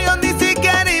 Ellos ni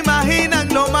siquiera imaginan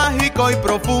lo mágico y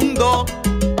profundo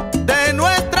de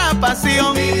nuestra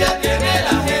pasión. Envidia tiene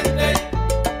la gente,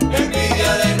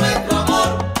 envidia de nuestro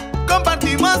amor.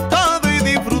 Compartimos todo y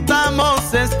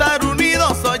disfrutamos estar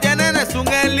unidos. Oye, nene, es un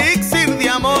elixir de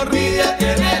amor. Envidia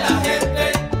tiene la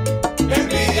gente,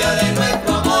 envidia de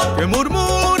nuestro amor. Que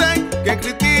murmuren, que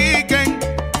critiquen,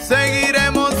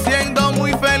 seguiremos siendo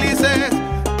muy felices,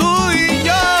 tú y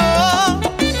yo.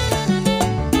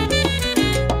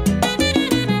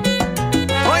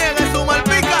 Oye, que su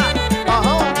malpica,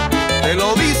 te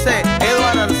lo dice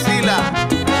Eduardo Arcila.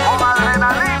 Como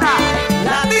adrenalina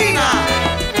latina.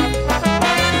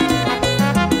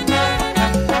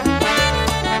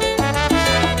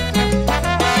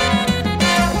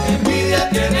 Envidia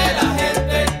tiene la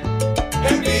gente,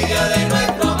 envidia de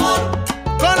nuestro amor.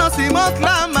 Conocimos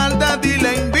la maldad y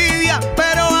la envidia,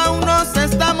 pero aún nos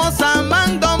estamos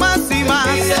amando más y más.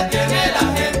 Envidia tiene la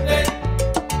gente,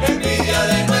 envidia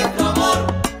de nuestro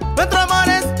amor. Nuestro amor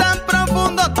es tan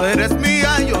profundo, tú eres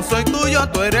mía, yo soy tuyo,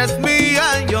 tú eres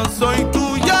mía, yo soy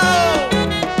tuyo.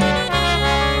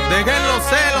 Dejen los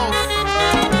celos,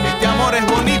 este amor es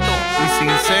bonito y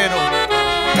sincero.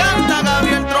 Canta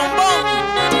Gabriel Trombón,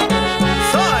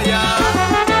 Soya,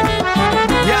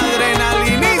 y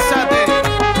adrenalinízate.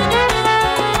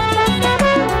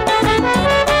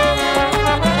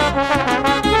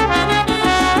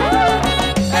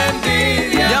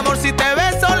 Envidia. Mi amor, si te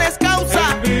beso les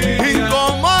causa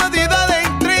incomodidad e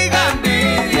intriga.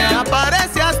 Envidia. Me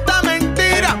aparece hasta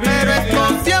mentira, pero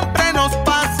esto siempre nos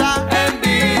pasa.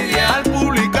 Envidia. Al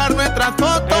publicar nuestras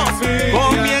fotos,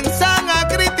 comienzan a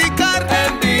criticar.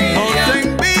 Envidia. Nos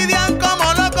envidian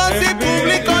como locos y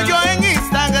publico yo en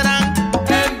Instagram.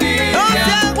 Envidia. No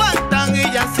se aguantan y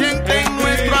ya sienten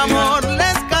nuestro amor,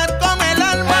 les carcome el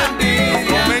alma. Envidia.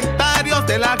 Los comentarios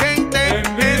de la gente,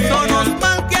 eso nos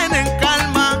mantiene en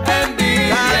calma.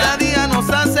 Envidia. Cada día nos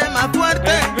hace más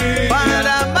fuerte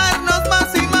para amarnos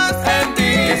más y más.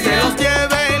 Envidia. Que se los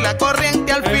lleve la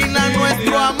corriente, al final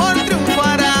nuestro amor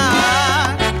triunfará.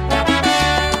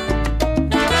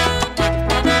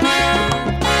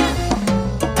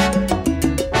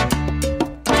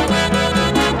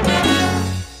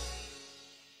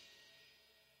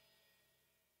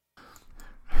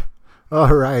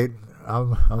 All right,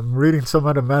 I'm reading some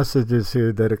of the messages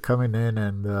here that are coming in,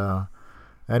 and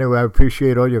anyway, I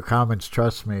appreciate all your comments.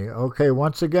 Trust me. Okay,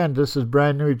 once again, this is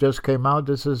brand new. It just came out.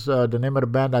 This is the name of the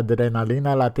band,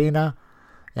 Adrenalina Latina,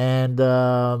 and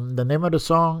the name of the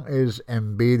song is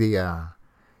Envidia.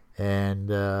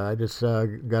 And I just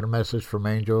got a message from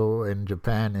Angel in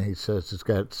Japan, and he says it's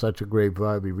got such a great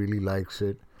vibe. He really likes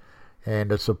it.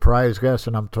 And a surprise guest,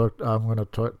 and I'm going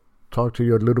to talk to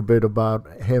you a little bit about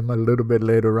him a little bit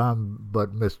later on.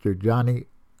 But Mr.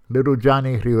 Little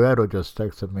Johnny Rivero just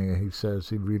texted me. He says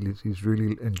he's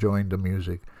really enjoying the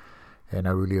music, and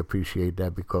I really appreciate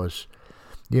that, because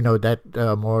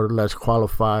that more or less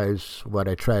qualifies what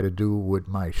I try to do with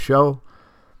my show.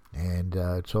 And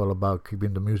it's all about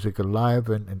keeping the music alive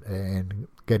and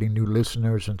getting new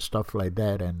listeners and stuff like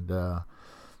that. And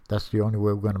that's the only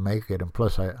way we're going to make it. And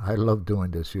plus, I love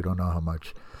doing this. You don't know how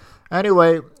much.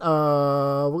 Anyway,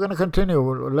 we're going to continue.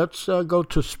 Let's go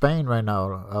to Spain right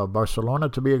now, Barcelona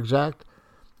to be exact.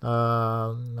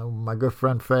 My good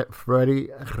friend Freddy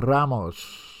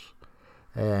Ramos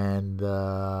and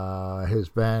his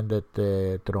band at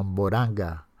the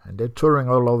Tromboranga. And they're touring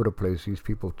all over the place. These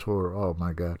people tour. Oh,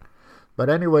 my God. But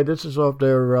anyway, this is off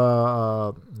their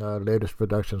latest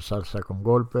production, Salsa con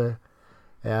Golpe.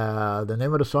 The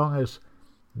name of the song is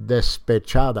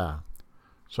Despechada.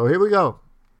 So here we go.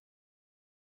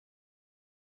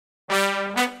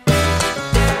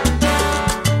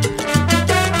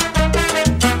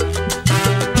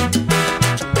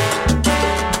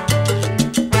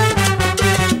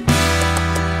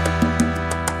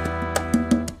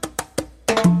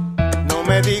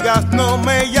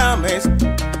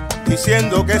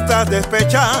 diciendo que estás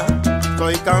despechada.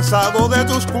 Estoy cansado de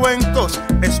tus cuentos,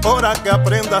 es hora que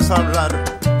aprendas a hablar.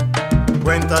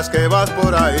 Cuentas que vas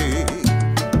por ahí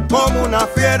como una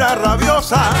fiera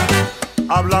rabiosa,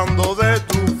 hablando de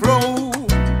tu flow.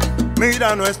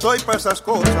 Mira, no estoy para esas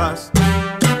cosas.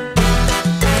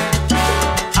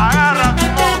 Agarra tu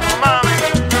moto, mami.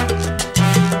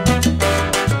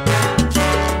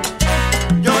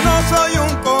 Yo no soy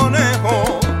un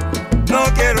conejo, no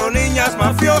quiero niñas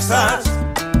mafiosas.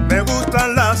 Me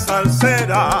gustan las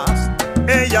salseras,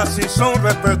 ellas sí son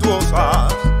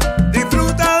respetuosas.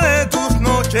 Disfruta de tus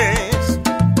noches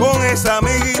con esa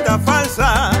amiguita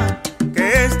falsa,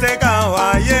 que este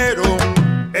caballero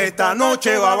esta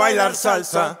noche va a bailar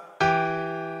salsa.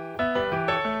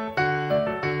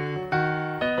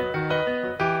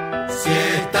 Si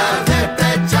estás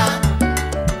despecha,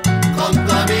 con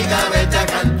tu amiga vete a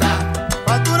cantar.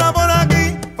 Factura por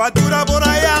aquí, factura por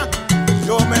allá,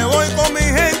 yo me voy con mi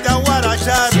gente a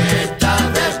guarachar. Si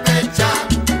estás despecha,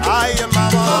 ay mamá,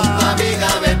 con tu amiga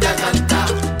vete a cantar.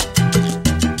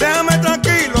 Déjame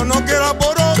tranquilo, no quiero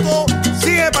alboroto.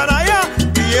 Sigue para allá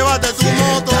y llévate tu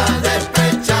moto. Si estás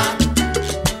despecha,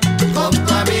 con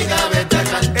tu amiga vete a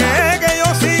cantar. Es que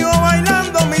yo sigo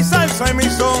bailando mi salsa y mi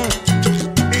son,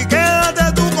 y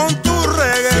quédate tú con tu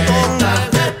reggaetón. Si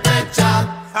estás despecha,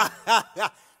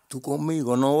 tú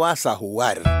conmigo no vas a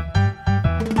jugar.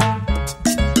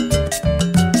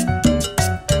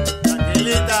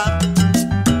 Tranquilita,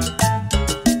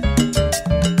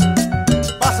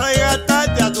 vas a llegar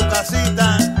tarde a tu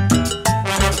casita.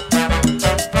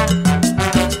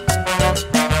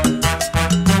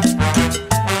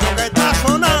 Lo que está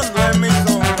sonando es mi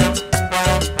son.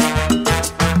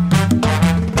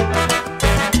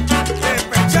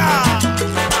 Despechá.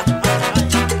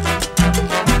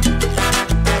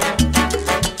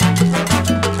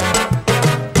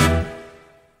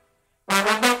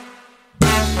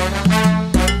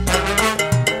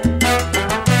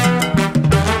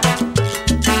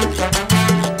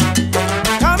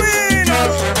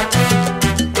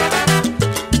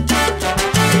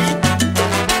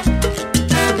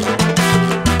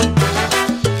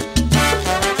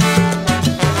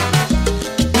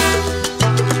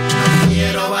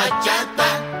 quiero bachata,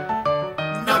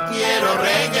 no quiero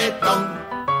reggaetón.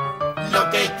 Lo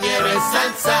que quiero es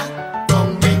salsa,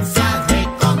 con mensaje,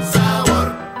 con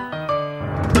sabor.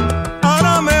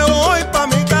 Ahora me voy pa'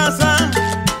 mi casa,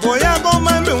 voy a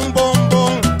comerme un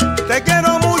bombón. Te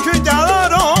quiero mucho y te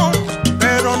adoro,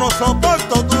 pero no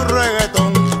soporto tu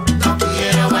reggaetón. No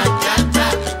quiero bachata,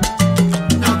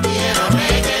 no quiero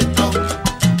reggaetón.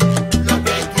 Lo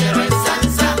que quiero es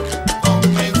salsa, con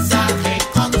mensaje,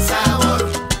 con sabor.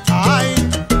 Ay,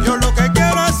 yo lo que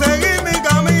quiero es seguir mi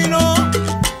camino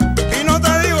y no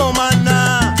te digo más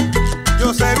nada.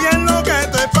 Yo sé bien lo que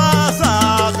te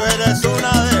pasa, tú eres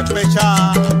una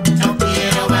despechada. No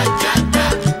quiero bachata,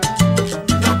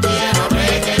 no quiero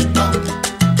reggaetón.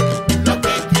 Lo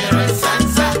que quiero es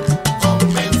salsa, con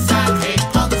mensaje,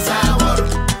 con sabor.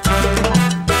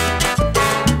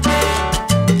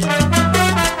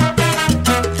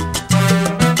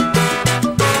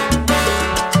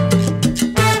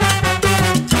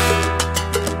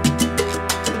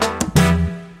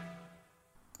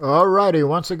 Alrighty,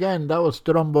 once again, that was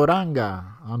Tromboranga.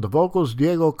 On the vocals,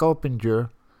 Diego Coppinger.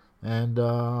 And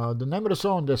the name of the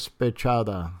song,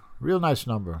 Despechada. Real nice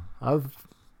number. I've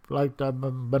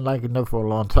been liking it for a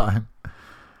long time.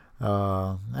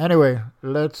 Anyway,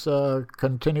 let's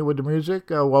continue with the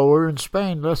music. While we're in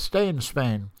Spain, let's stay in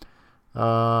Spain.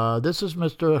 This is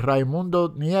Mr.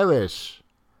 Raimundo Nieves.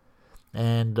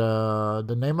 And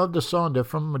the name of the song, they're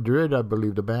from Madrid, I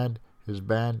believe, his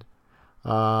band.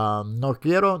 No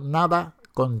quiero nada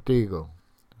contigo.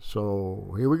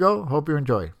 So here we go. Hope you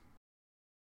enjoy.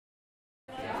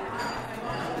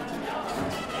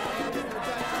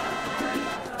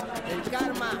 El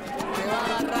karma te va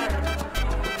a agarrar.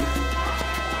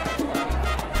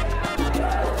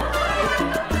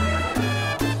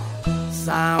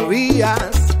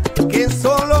 Sabías que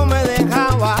solo me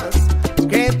dejabas,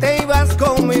 que te ibas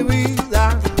con mi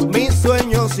vida, mis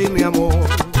sueños y mi amor.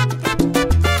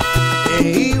 Te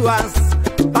ibas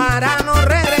para no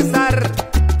regresar,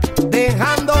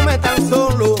 dejándome tan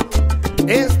solo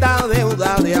esta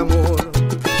deuda de amor.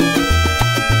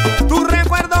 Tu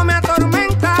recuerdo me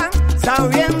atormenta,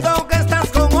 sabiendo que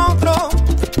estás con otro,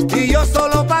 y yo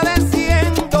solo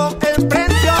padeciendo el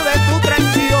precio de tu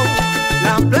traición.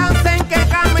 La plaza en que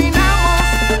caminamos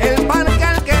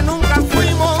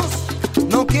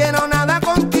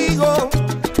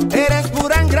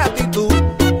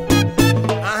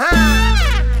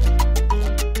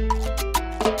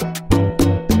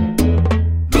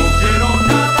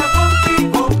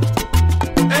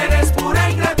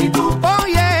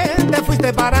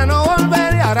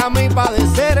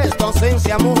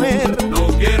sucia mujer. No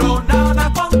quiero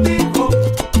nada contigo,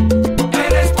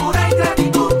 eres pura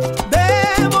ingratitud.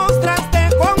 Demostraste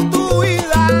con tu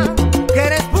vida que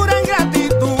eres pura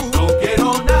ingratitud. No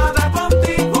quiero nada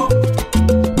contigo,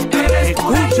 eres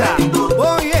pura ingratitud.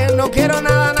 Oye, no quiero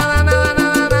nada, nada, nada,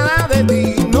 nada, nada de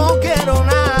ti. No quiero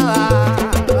nada.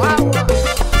 Agua.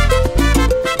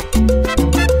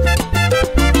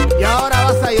 Y ahora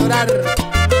vas a llorar.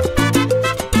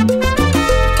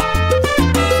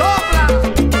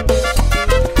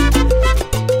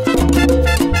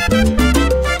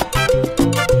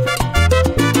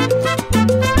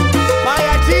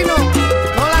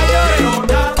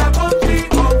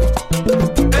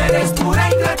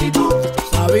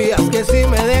 Si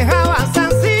me dejabas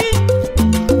así,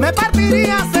 me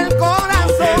partirías el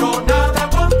corazón. No quiero nada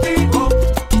contigo,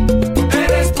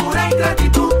 eres pura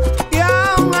ingratitud. Y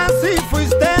aún así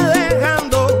fuiste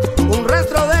dejando un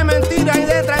rastro de mentira y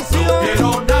de traición. No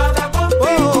quiero nada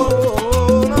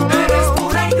contigo, eres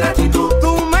pura ingratitud.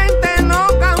 Tu mente no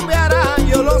cambiará,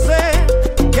 yo lo sé,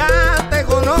 ya te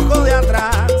conozco de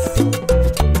atrás.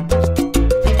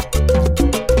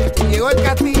 Llegó el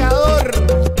castigador.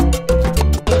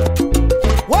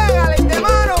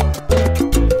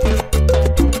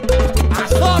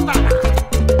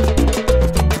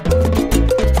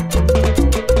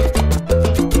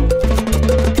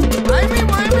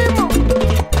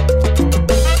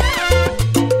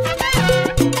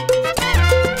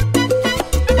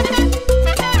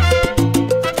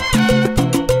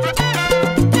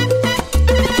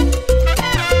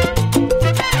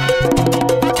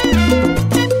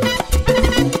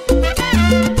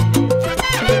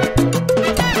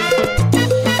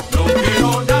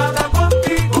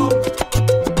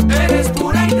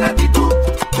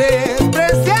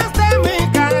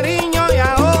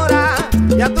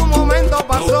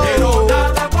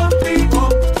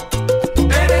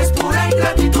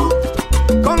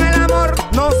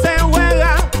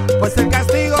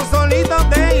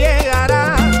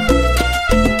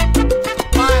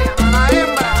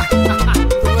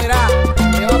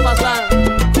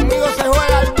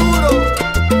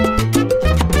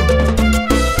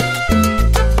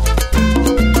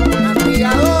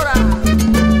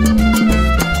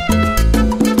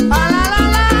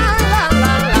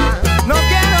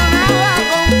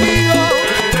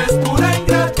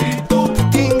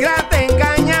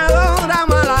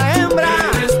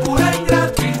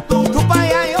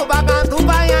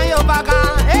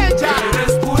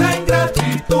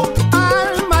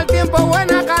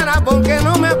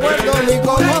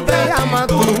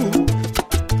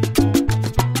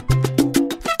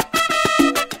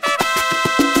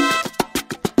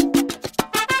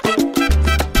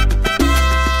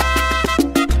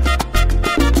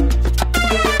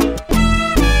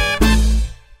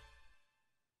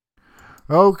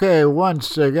 Okay,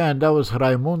 once again, that was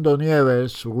Raimundo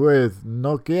Nieves with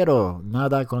No Quiero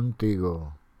Nada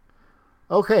Contigo.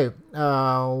 Okay,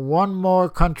 one more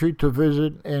country to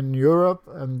visit in Europe,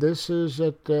 and this is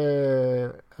at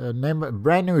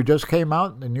brand new, just came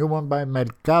out, a new one by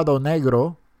Mercado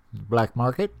Negro, black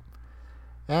market,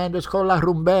 and it's called La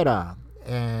Rumbera.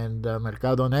 And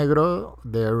Mercado Negro,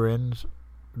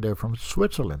 they're from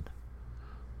Switzerland.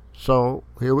 So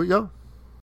here we go.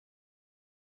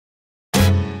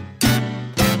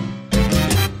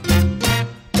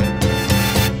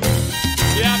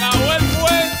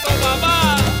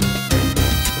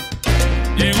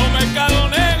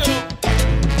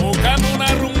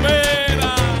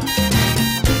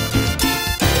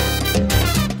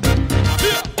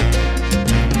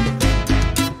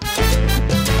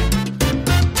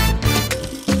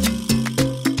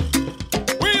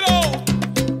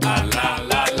 La la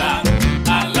la,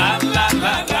 la la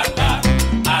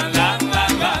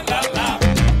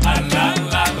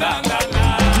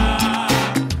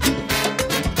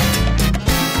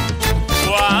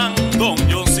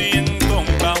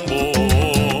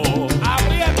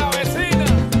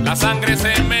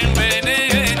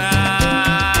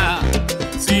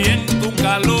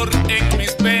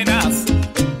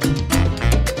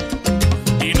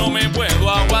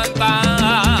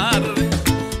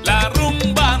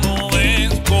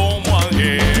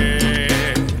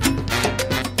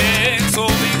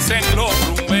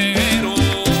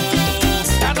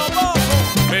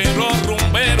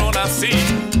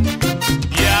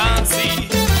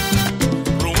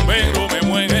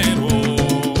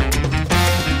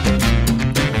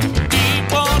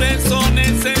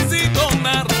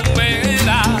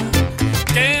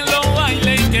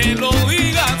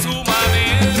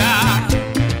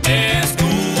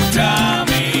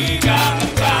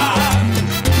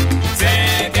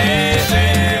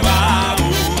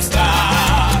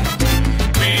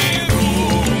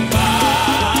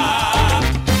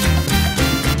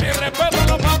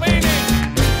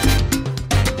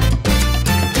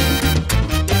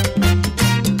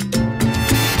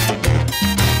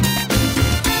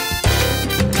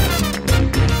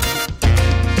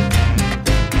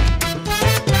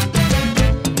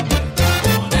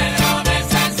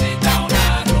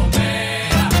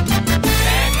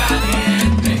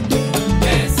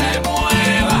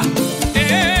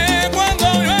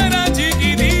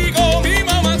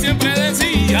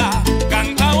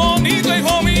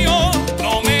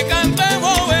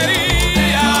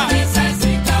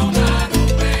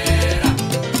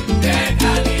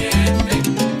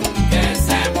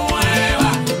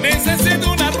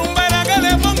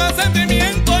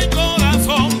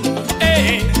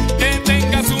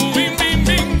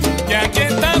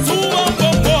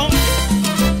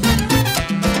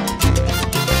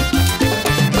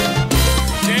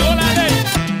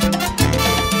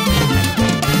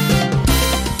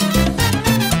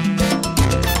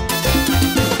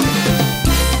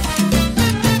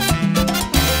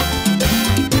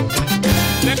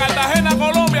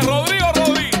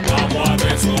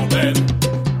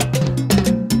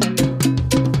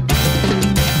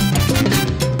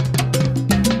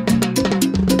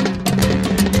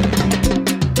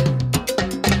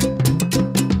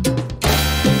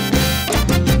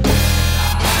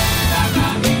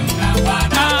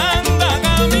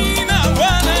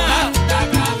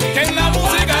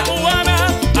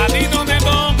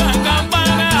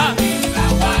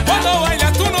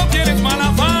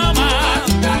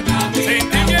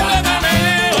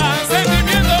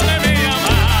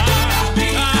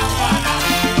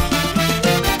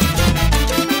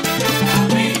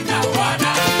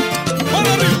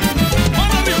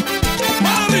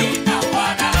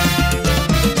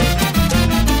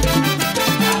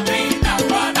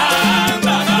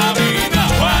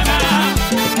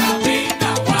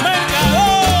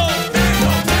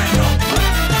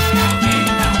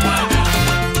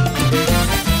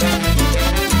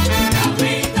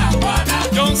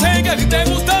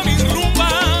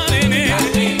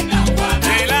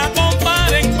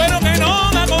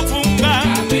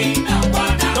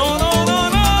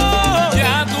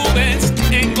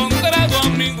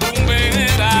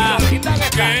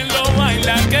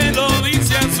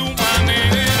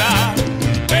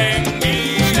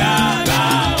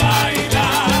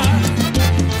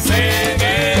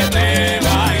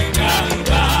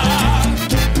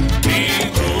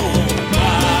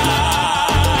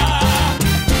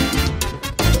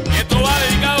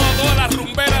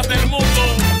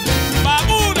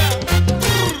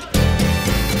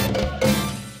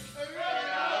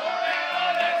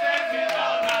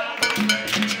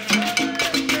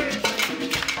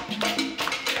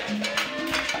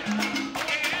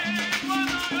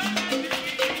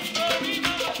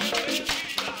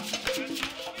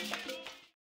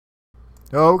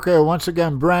Okay, once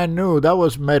again, brand new. That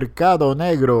was Mercado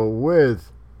Negro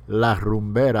with La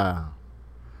Rumbera.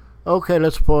 Okay,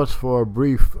 let's pause for a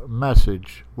brief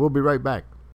message. We'll be right back.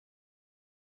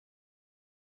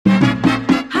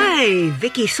 Hi,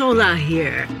 Vicky Sola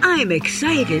here. I'm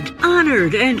excited,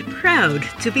 honored, and proud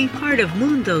to be part of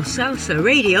Mundo Salsa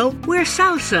Radio, where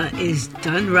salsa is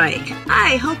done right.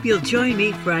 I hope you'll join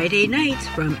me Friday nights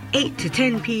from 8 to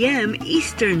 10 p.m.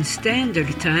 Eastern Standard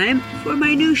Time for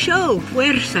my new show,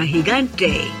 Fuerza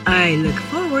Gigante. I look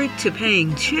forward to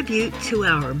paying tribute to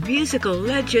our musical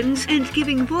legends and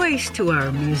giving voice to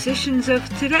our musicians of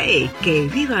today. Que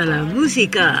viva la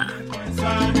música!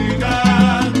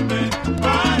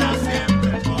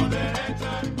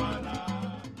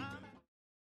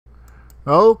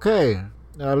 Okay,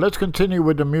 let's continue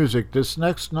with the music. This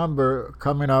next number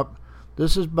coming up,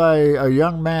 this is by a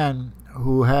young man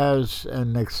who has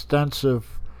an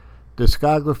extensive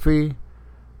discography,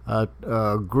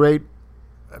 a great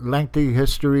lengthy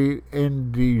history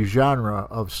in the genre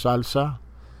of salsa.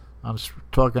 I'm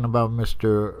talking about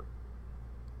Mr.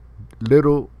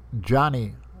 Little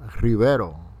Johnny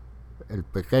Rivero, El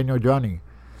Pequeño Johnny.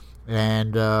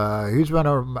 And he's been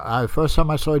first time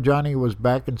I saw Johnny was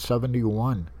back in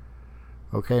 71.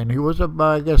 Okay, and he was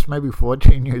about, I guess, maybe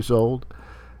 14 years old.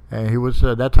 And he was,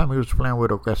 that time he was playing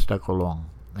with Orquesta Colón.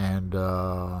 And,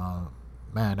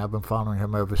 man, I've been following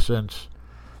him ever since.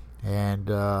 And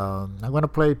I'm going to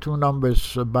play two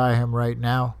numbers by him right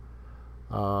now.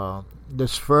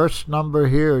 This first number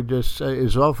here just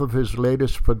is off of his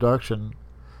latest production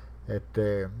at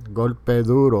Golpe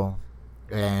Duro.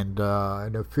 And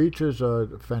it features a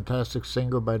fantastic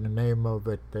singer by the name of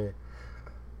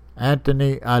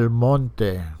Anthony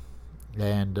Almonte.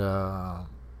 And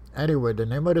anyway, the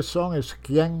name of the song is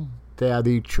 ¿Quién te ha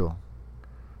dicho?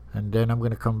 And then I'm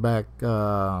going to come back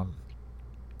and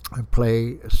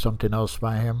play something else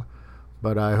by him.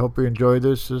 But I hope you enjoy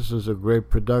this. This is a great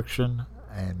production.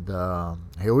 And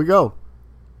here we go.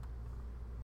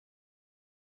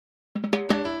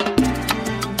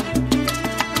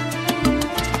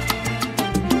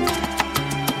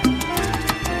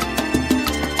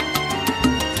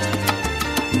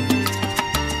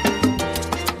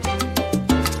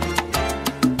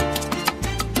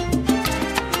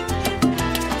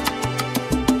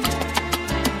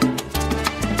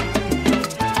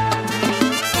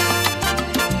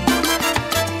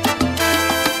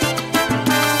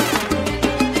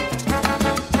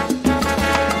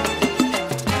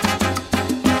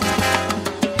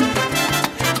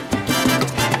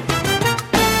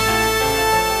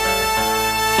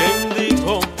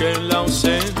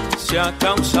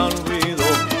 Causa olvido.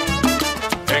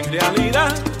 En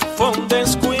realidad fue un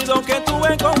descuido que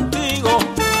tuve contigo.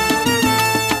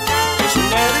 Es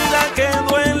una herida que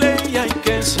duele y hay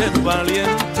que ser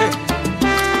valiente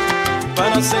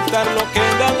para aceptar lo que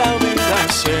da la vida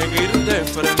y seguir de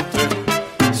frente.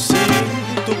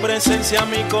 Sin tu presencia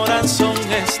mi corazón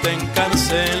está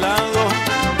encarcelado.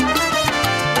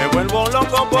 Me vuelvo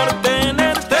loco por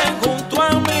tenerte junto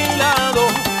a mi lado.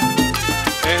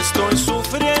 Estoy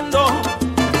sufriendo,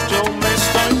 yo me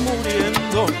estoy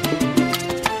muriendo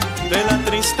de la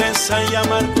tristeza y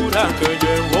amargura que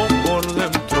llevo por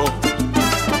dentro.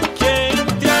 ¿Quién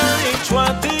te ha dicho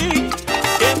a ti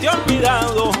que te he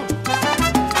olvidado?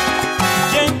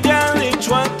 ¿Quién te ha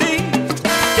dicho a ti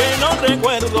que no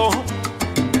recuerdo?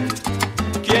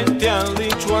 ¿Quién te ha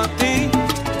dicho a ti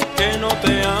que no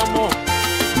te amo?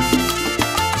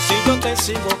 Si yo te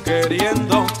sigo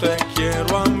queriendo, te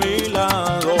quiero a mi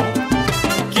lado.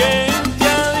 ¿Quién te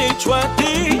ha dicho a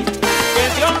ti que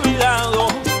te he olvidado?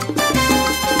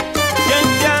 ¿Quién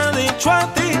te ha dicho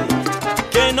a ti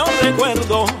que no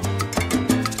recuerdo?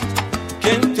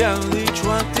 ¿Quién te ha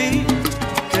dicho a ti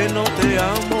que no te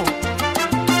amo?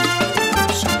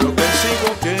 Si yo te sigo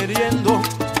queriendo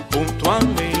junto a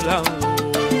mi lado.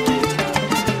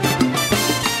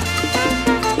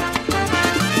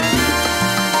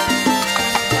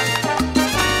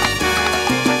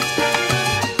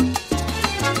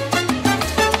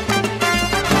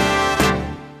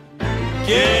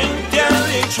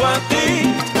 A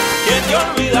ti que te he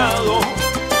olvidado.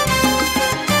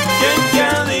 ¿Quién te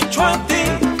ha dicho a ti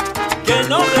que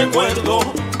no recuerdo?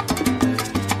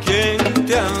 ¿Quién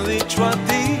te ha dicho a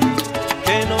ti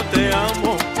que no te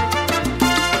amo?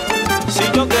 Si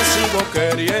yo te sigo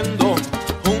queriendo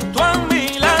junto a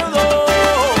mi lado.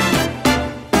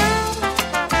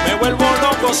 Me vuelvo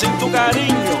loco sin tu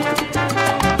cariño.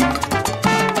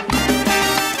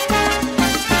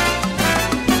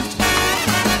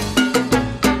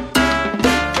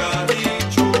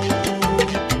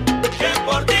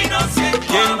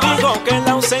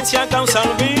 Causa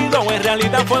olvido, en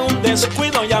realidad fue un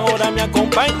descuido y ahora me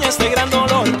acompaña este gran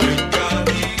dolor.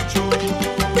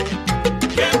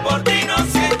 Que por ti no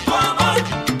siento amor.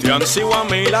 Te ansío a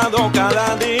mi lado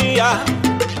cada día.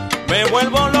 Me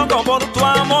vuelvo loco por tu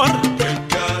amor.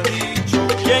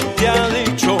 ¿Quién te ha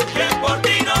dicho? Que por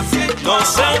ti no siento No amor.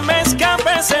 se me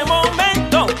escape ese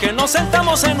momento que nos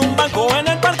sentamos en un banco en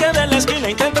el parque de la esquina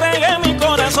y te entregué mi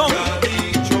corazón.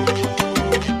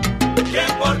 Que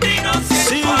por ti no siento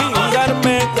Sin amor.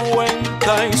 darme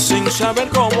cuenta y sin saber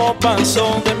cómo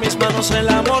pasó, de mis manos el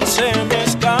amor se me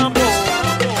escapó.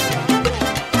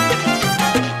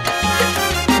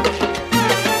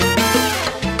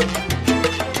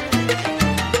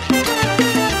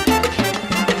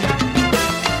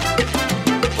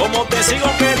 Como te sigo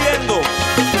queriendo,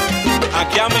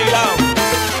 aquí a mi lado.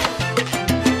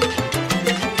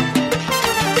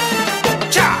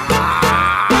 ¡Chagua!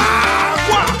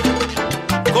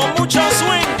 Con mucho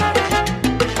swing.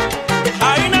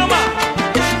 Ahí nada más.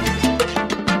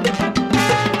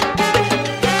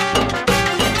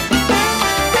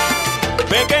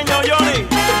 Pequeño Johnny,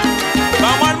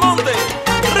 vamos al monte,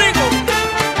 rico.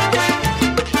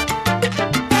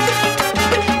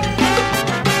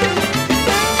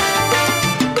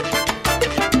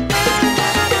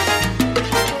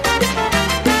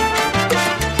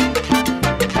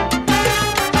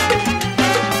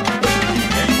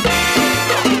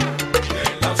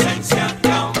 La ausencia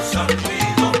causa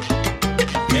olvido.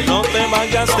 No te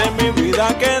vayas de mi vida,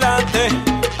 quédate.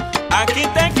 Aquí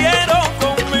te quiero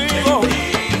conmigo.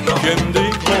 ¿Quién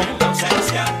dijo? La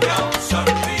ausencia causa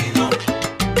olvido.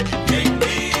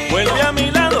 Vuelve a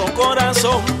mi lado,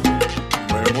 corazón.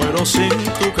 Me muero sin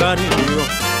tu cariño.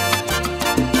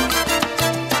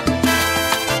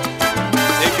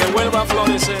 Y que vuelva a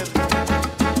florecer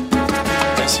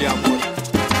ese amor.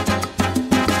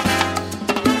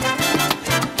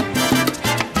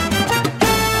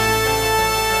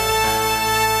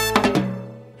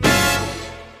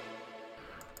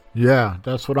 Yeah,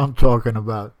 that's what I'm talking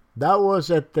about. That was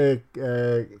at the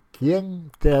 ¿Quién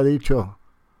te ha dicho?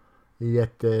 Y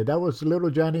that was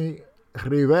Little Johnny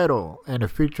Rivero, and it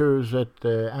features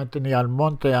Anthony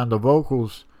Almonte on the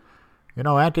vocals. You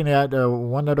know, Anthony had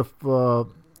one of the.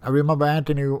 I remember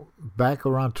Anthony back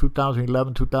around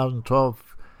 2011,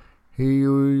 2012. He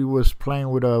was playing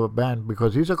with a band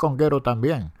because he's a conguero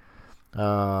también.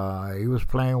 He was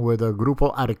playing with a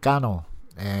Grupo Arcano,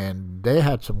 and they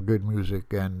had some good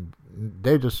music, and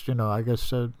they just, you know, I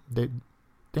guess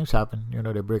things happen, you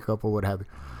know, they break up or what have you.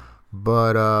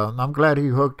 But I'm glad he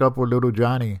hooked up with Little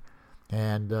Johnny,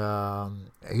 and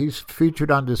he's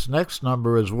featured on this next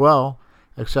number as well,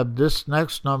 except this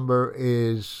next number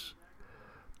is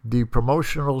the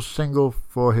promotional single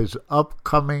for his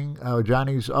upcoming,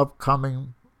 Johnny's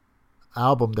upcoming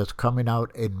album that's coming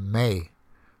out in May.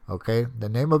 Okay, the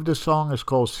name of the song is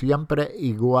called Siempre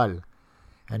Igual,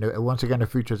 and once again it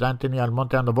features Anthony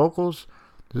Almonte on the vocals.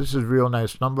 This is a real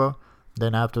nice number.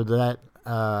 Then after that,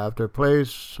 after it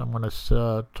plays, I'm going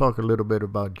to talk a little bit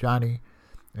about Johnny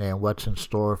and what's in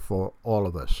store for all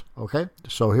of us. Okay,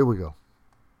 so here we go.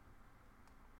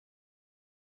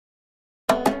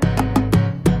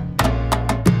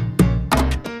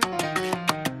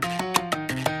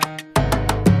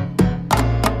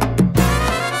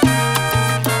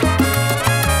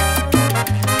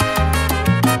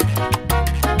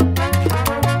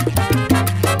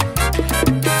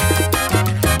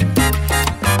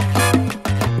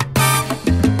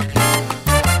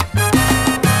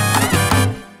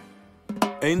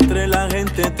 Entre la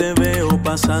gente te veo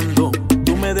pasando,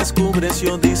 tú me descubres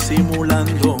yo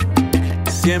disimulando,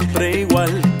 siempre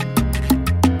igual.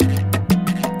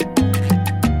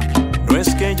 No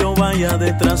es que yo vaya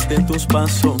detrás de tus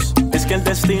pasos, es que el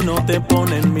destino te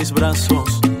pone en mis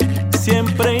brazos,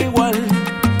 siempre igual.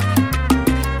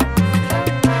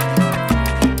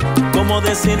 ¿Cómo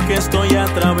decir que estoy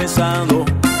atravesado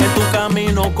en tu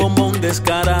camino como un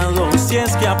descarado? Si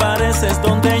es que apareces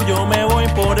donde yo me voy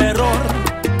por error.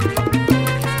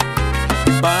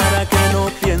 Para que no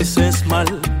pienses mal,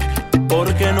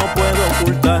 porque no puedo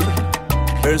ocultar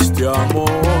este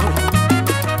amor.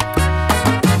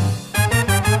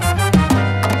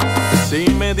 Si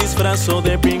me disfrazo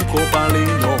de Pinco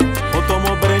Palino o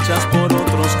tomo brechas por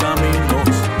otros caminos,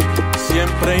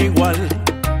 siempre igual.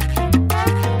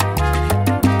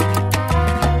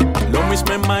 Lo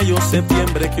mismo en mayo,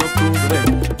 septiembre que octubre,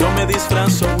 yo me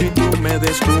disfrazo y tú me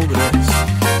descubres,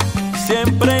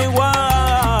 siempre igual.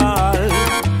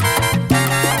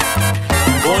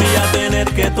 Voy a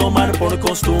tener que tomar por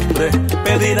costumbre,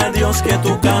 pedir a Dios que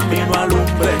tu camino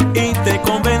alumbre y te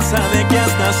convenza de que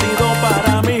has nacido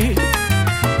para mí.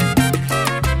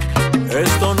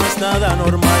 Esto no es nada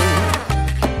normal,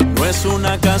 no es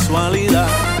una casualidad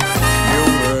ni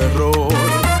un error.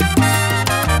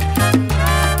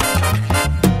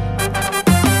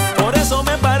 Por eso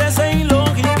me parece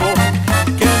ilógico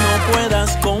que no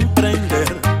puedas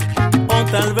comprender, o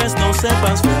tal vez no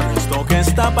sepas ver esto que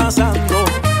está pasando.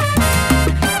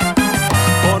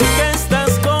 Porque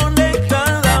estás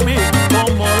conectada a mí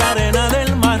como la arena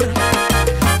del mar,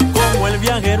 como el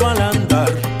viajero al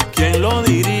andar, ¿quién lo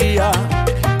diría?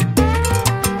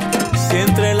 Si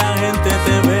entre la gente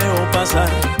te veo pasar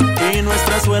y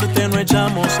nuestra suerte no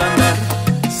echamos a andar,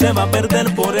 se va a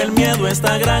perder por el miedo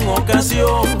esta gran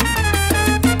ocasión.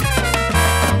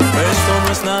 Esto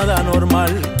no es nada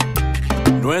normal,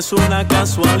 no es una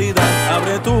casualidad,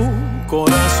 abre tu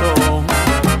corazón.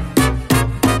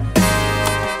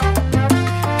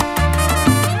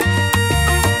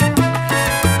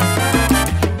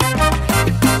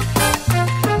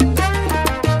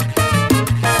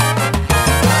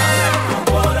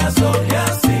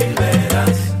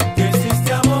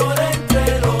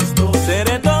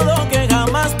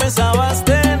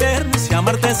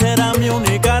 Será mi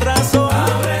única razón.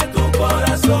 Abre tu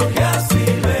corazón y así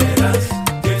verás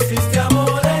que existe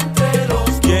amor entre los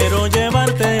dos. Quiero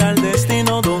llevarte al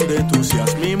destino donde tú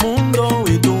seas mi mundo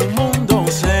y tu mundo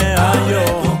sea Abre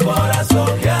yo. tu corazón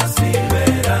y así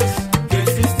verás que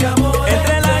existe amor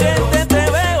entre la gente te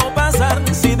veo pasar.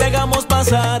 Si dejamos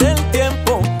pasar el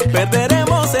tiempo,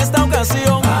 perderemos esta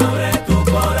ocasión. Abre tu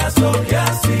corazón y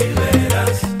así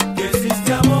verás que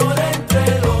existe amor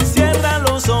entre los dos. Cierra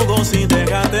los ojos y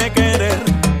déjate querer.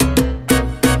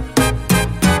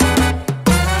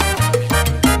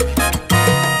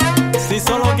 Si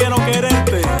solo quiero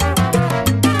quererte.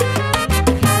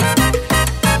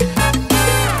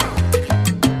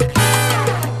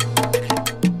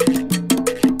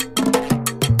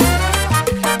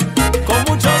 Con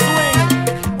mucho swing,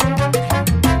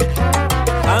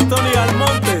 Anthony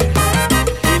Almonte,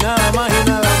 y nada más y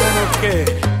nada menos que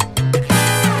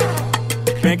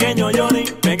Pequeño Johnny,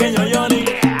 Pequeño Johnny.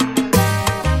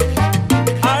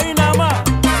 Ahí nada más.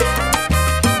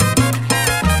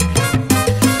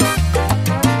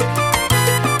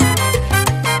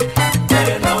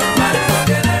 Que normal no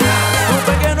tiene nada.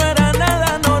 Supe que no era nada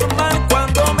normal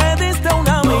cuando me diste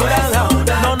una mirada.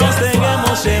 No nos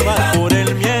dejemos llevar por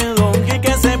el miedo y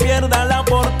que se pierda la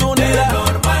oportunidad.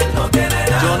 Que normal no tiene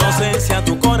nada. Yo no sé si a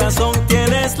tu corazón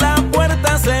tienes la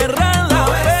puerta cerrada,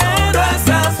 pero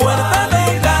esa puerta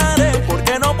tocaré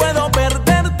porque no puedo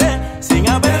perderte sin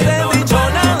haberte dicho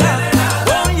nada.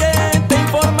 Oye, te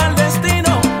informa el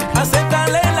destino,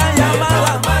 acéptale la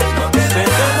llamada.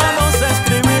 Sentémonos a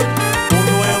escribir un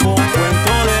nuevo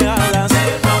cuento de hadas.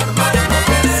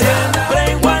 Siempre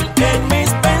igual que en mis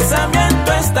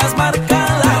pensamientos estás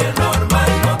marcada. Que normal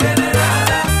no tiene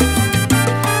nada.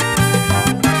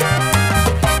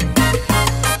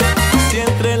 Si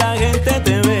entre la gente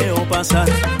te veo pasar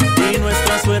y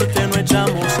nuestra suerte no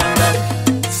echamos a andar,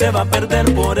 se va a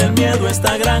perder por el miedo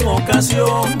esta gran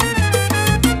ocasión.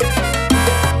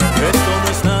 Esto no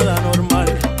es nada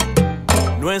normal,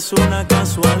 no es una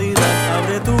casualidad,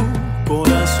 abre tu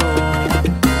corazón.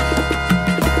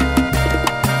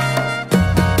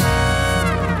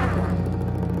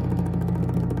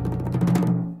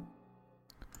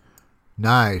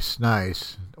 Nice,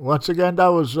 nice. Once again,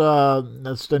 that's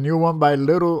the new one by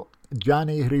Little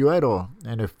Johnny Rivero,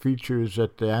 and it features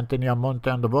Anthony Almonte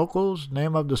on the vocals.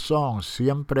 Name of the song,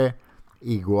 Siempre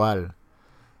Igual.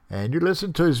 And you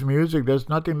listen to his music, there's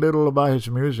nothing little about his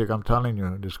music, I'm telling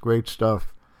you. There's great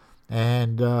stuff.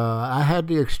 And I had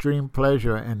the extreme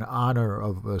pleasure and honor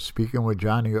of speaking with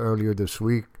Johnny earlier this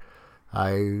week.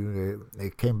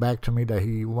 It came back to me that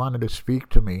he wanted to speak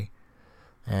to me.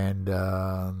 And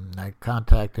I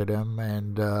contacted him,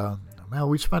 and man,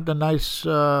 we spent a nice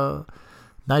time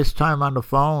on the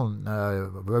phone.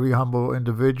 Very humble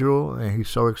individual, and he's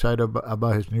so excited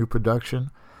about his new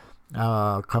production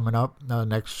coming up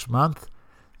next month.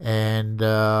 And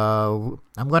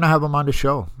I'm going to have him on the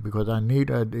show because I need,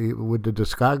 with the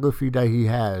discography that he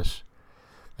has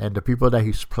and the people that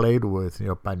he's played with,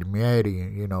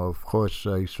 Palmieri, of course,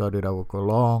 he started out with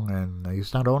Colón, and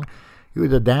he's not only... He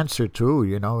was a dancer too,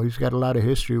 He's got a lot of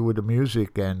history with the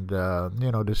music, and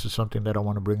this is something that I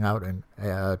want to bring out and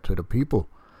to the people.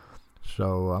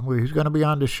 So he's going to be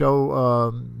on the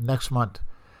show next month,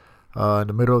 in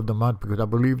the middle of the month, because I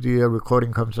believe the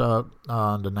recording comes out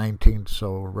on the 19th.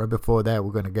 So right before that,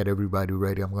 we're going to get everybody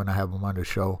ready. I'm going to have him on the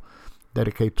show,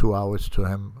 dedicate 2 hours to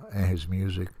him and his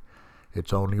music.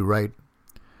 It's only right.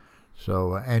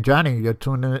 So, and Johnny, you're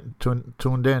tuned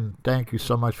in. Thank you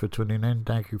so much for tuning in.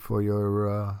 Thank you for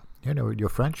your, your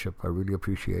friendship. I really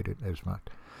appreciate it as much.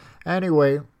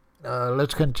 Anyway,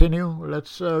 let's continue.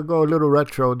 Let's go a little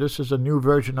retro. This is a new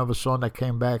version of a song that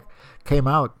came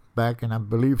out back in, I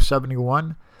believe,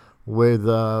 71 with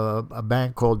a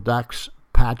band called Dax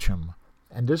Patchum.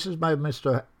 And this is by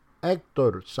Mr.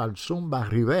 Hector Salsumba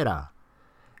Rivera.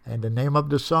 And the name of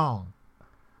the song,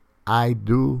 I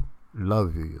Do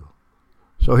Love You.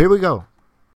 So here we go.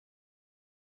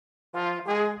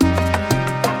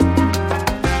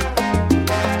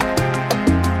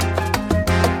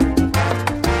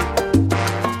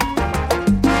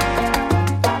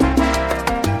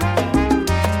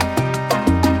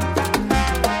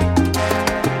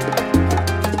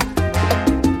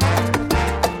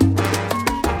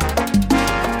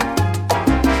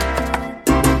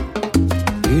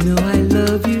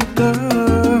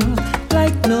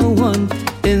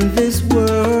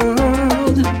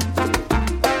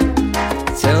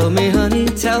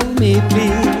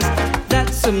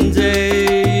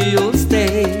 Someday you'll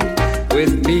stay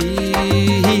with me.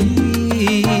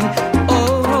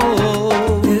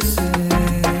 Oh, listen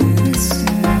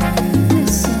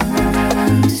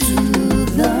to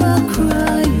the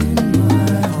crying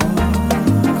my heart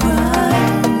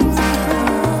cries.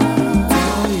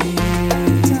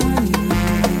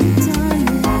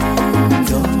 Darling,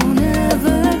 don't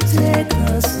ever take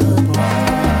us apart.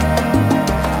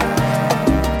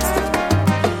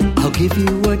 I'll give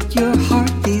you what your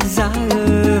heart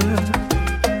desire,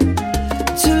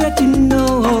 to let you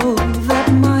know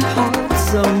that my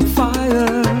heart's on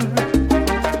fire,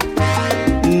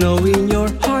 knowing your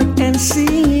heart and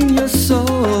seeing your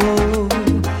soul.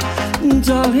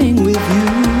 Darling, with you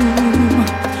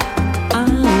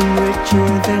I'm richer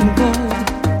than gold.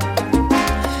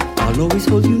 I'll always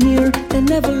hold you near and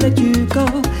never let you go,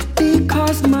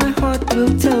 because my heart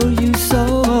will tell you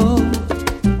so.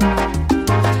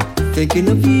 Thinking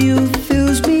of you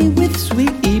fills me with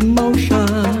sweet emotion.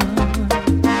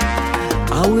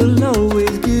 I will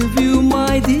always give you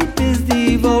my deepest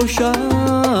devotion.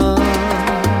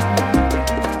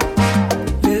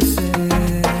 Listen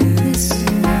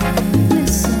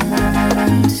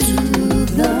to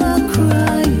the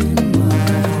crying my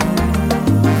heart.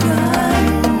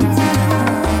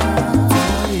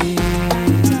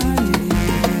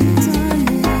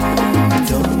 Darling,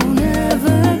 don't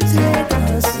ever take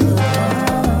us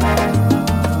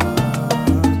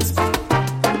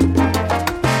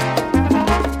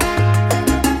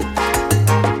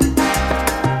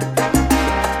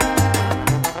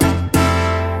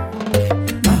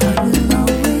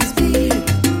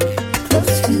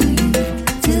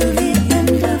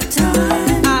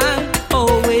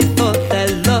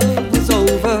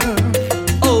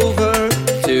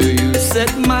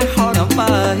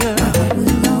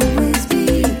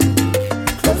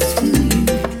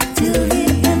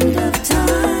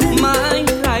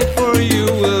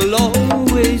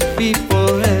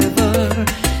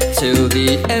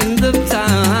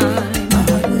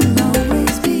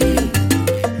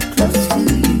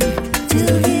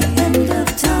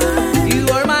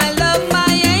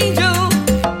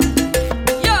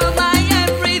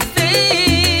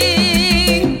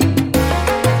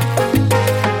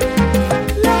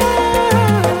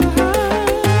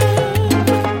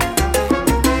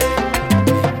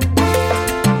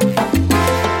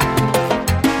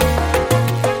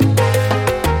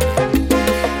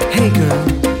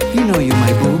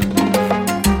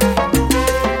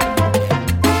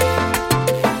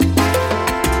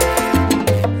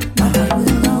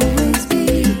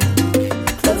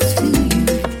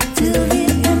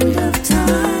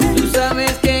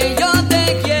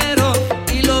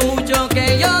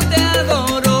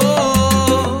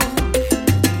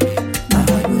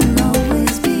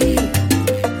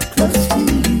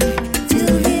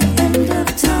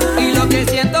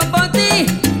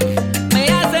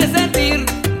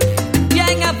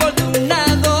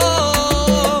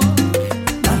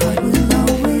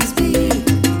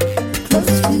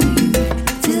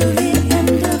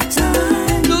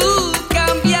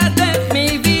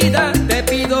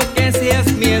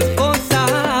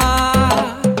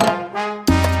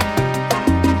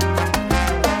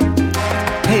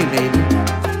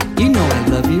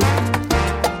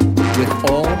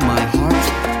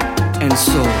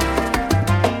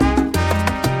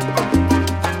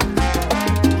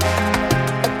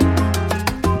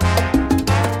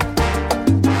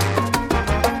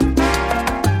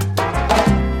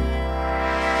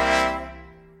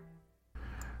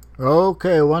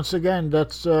Okay, once again,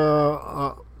 that's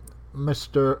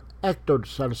Mr. Hector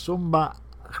Salsumba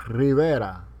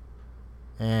Rivera.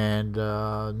 And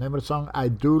name of the song, I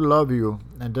Do Love You.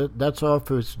 And that's off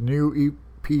his new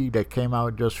EP that came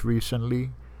out just recently.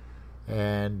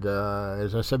 And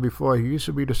as I said before, he used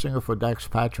to be the singer for Dax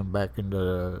Patron back in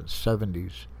the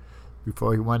 70s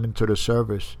before he went into the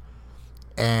service.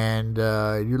 And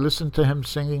you listen to him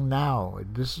singing now.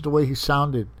 This is the way he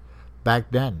sounded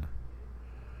back then.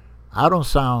 I don't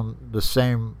sound the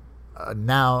same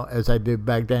now as I did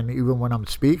back then, even when I'm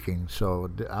speaking. So,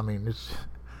 I mean, it's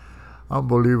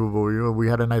unbelievable. You know, we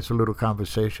had a nice little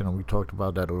conversation, and we talked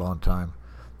about that a long time.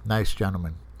 Nice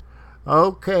gentleman.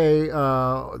 Okay,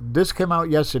 this came out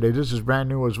yesterday. This is brand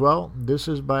new as well. This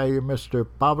is by Mr.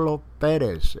 Pablo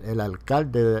Perez, El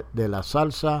Alcalde de la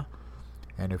Salsa,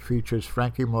 and it features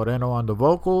Frankie Moreno on the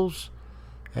vocals.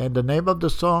 And the name of the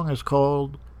song is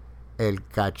called El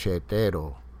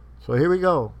Cachetero. So here we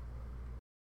go.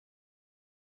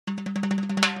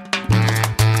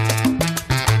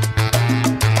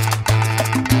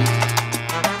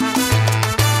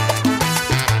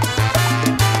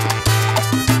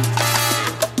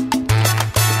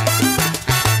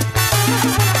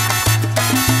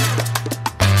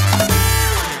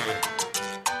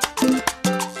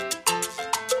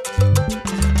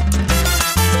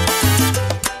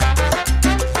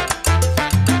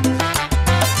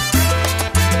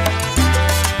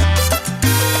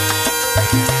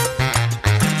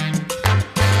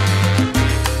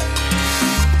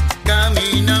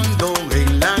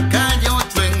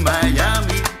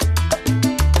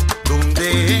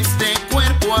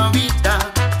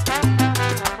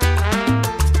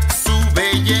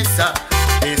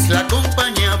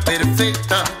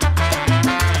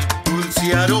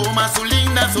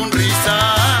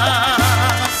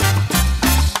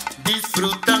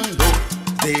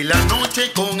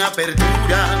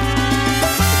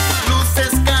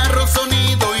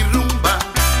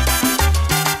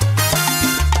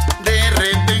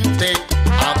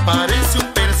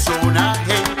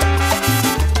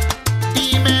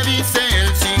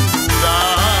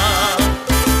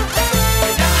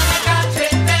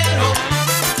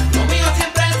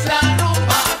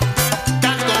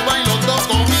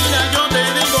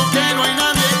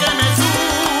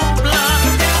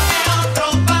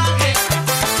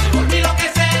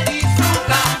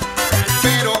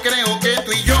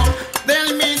 De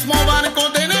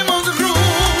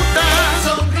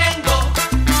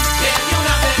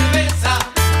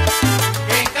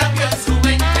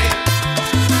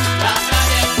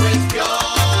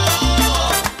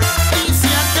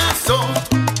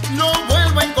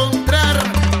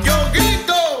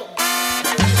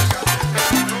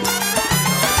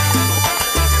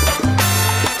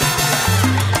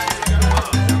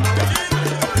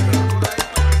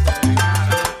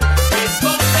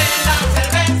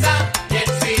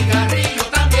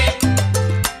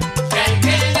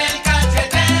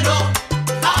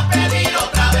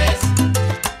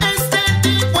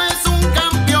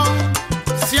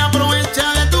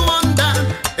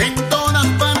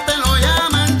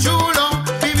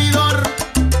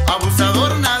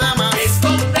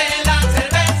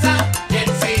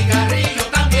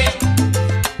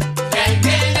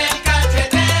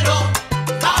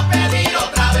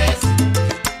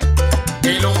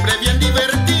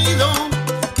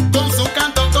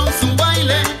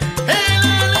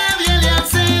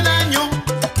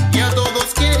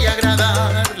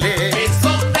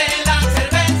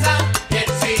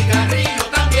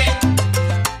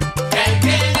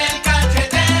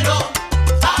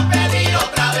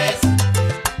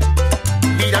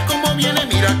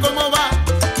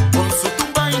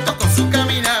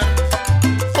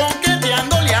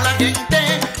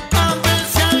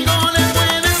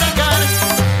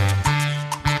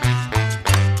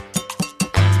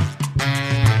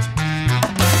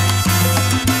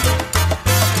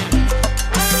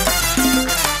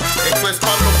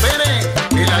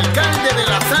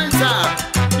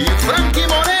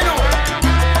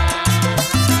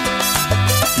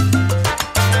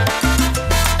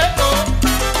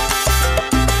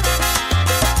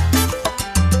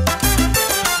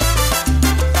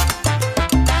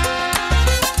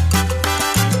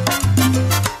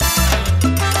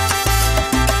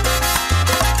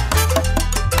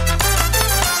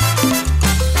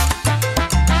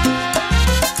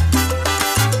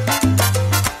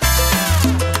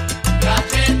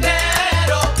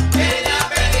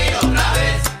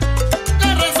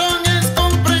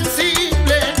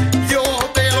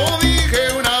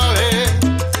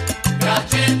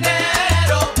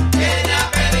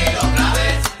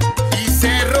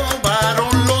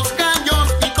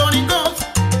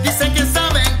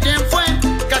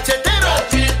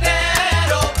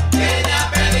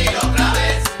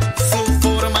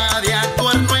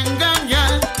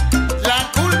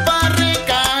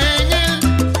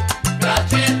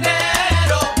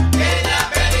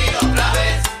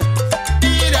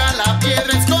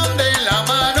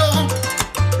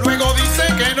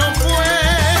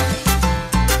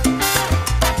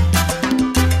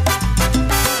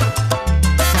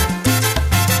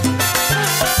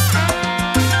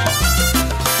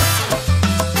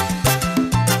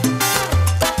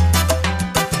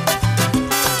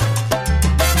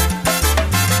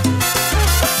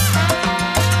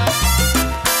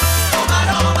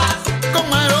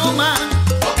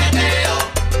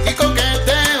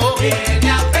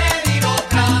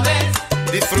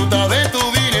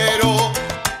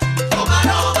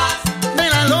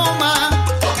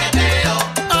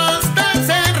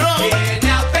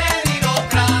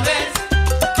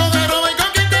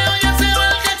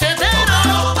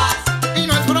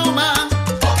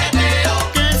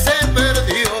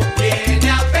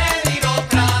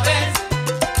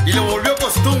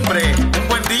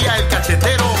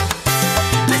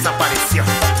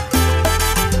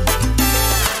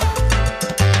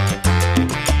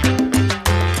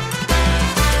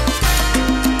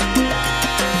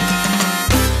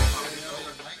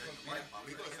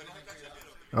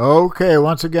Okay,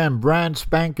 once again, brand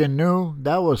spanking new.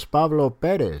 That was Pablo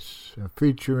Perez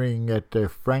featuring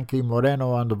Frankie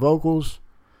Moreno on the vocals.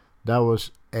 That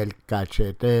was El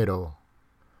Cachetero.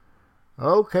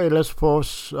 Okay, let's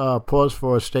pause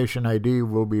for a station ID.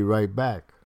 We'll be right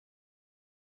back.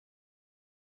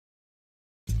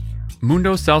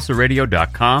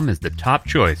 MundoSalsaRadio.com is the top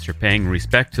choice for paying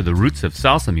respect to the roots of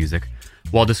salsa music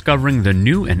while discovering the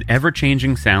new and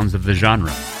ever-changing sounds of the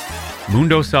genre.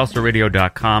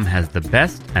 MundoSalsaRadio.com has the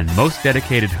best and most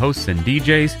dedicated hosts and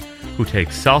DJs who take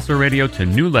salsa radio to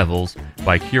new levels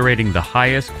by curating the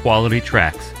highest quality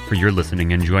tracks for your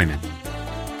listening enjoyment.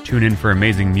 Tune in for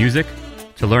amazing music,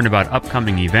 to learn about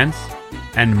upcoming events,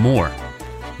 and more.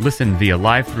 Listen via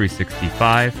Live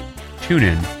 365,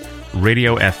 TuneIn,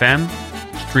 Radio FM,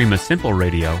 Stream a Simple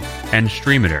Radio, and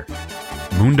Streamiter.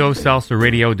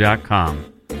 MundoSalsaRadio.com,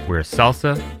 where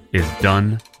salsa is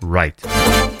done right.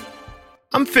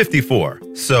 I'm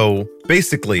 54, so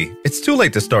basically, it's too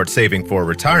late to start saving for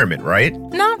retirement, right?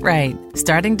 Not right.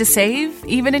 Starting to save,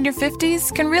 even in your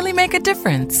 50s, can really make a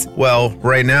difference. Well,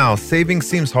 right now, saving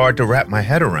seems hard to wrap my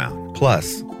head around.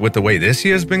 Plus, with the way this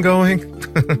year's been going...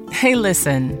 Hey,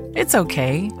 listen, it's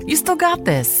okay. You still got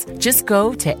this. Just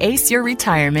go to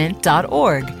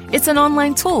aceyourretirement.org. It's an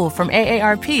online tool from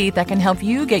AARP that can help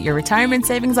you get your retirement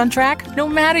savings on track no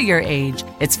matter your age.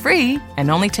 It's free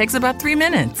and only takes about 3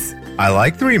 minutes. I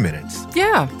like 3 minutes.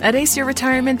 Yeah, at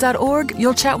aceyourretirement.org,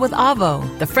 you'll chat with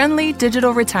Avo, the friendly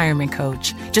digital retirement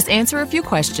coach. Just answer a few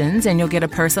questions and you'll get a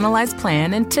personalized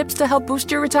plan and tips to help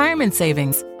boost your retirement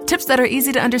savings. Tips that are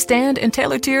easy to understand and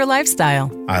tailored to your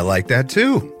lifestyle. I like that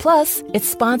too. Plus, it's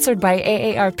sponsored by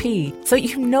AARP, so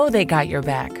you know they got your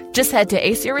back. Just head to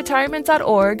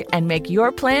aceyourretirement.org and make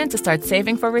your plan to start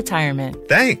saving for retirement.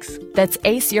 Thanks. That's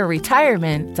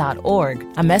aceyourretirement.org.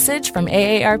 A message from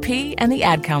AARP and the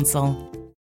Ad Council.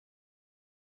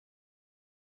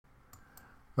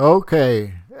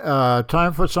 Okay,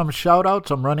 time for some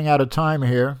shout-outs. I'm running out of time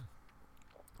here.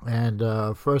 And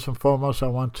first and foremost, I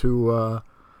want to...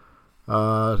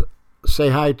 say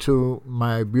hi to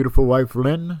my beautiful wife,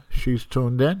 Lynn. She's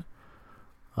tuned in.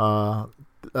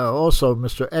 Also,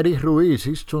 Mr. Eddie Ruiz,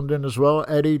 he's tuned in as well.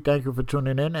 Eddie, thank you for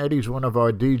tuning in. Eddie's one of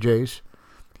our DJs.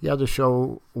 He has a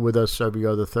show with us every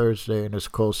other Thursday, and it's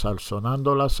called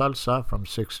Salsonando la Salsa from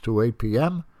 6 to 8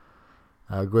 p.m.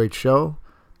 Great show.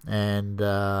 And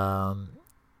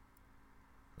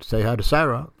say hi to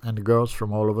Sarah and the girls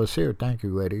from all of us here. Thank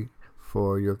you, Eddie,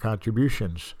 for your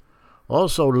contributions.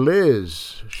 Also,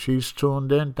 Liz, she's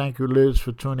tuned in. Thank you, Liz,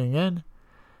 for tuning in.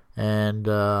 And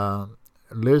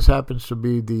Liz happens to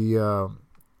be the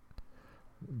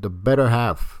better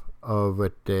half of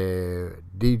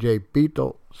DJ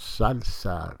Pito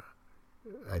Salsa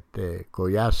at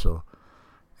Collazo.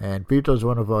 And Pito's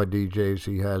one of our DJs.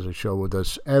 He has a show with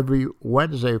us every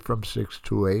Wednesday from 6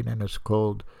 to 8, and it's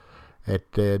called at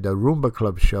the Rumba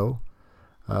Club Show.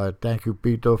 Thank you,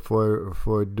 Pito,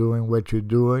 for doing what you're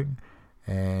doing.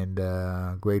 And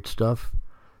great stuff.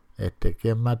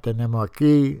 ¿Quién más tenemos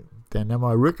aquí?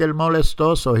 Tenemos a Rick El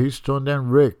Molestoso. He's tuned in.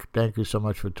 Rick, thank you so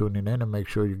much for tuning in. And make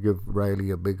sure you give Riley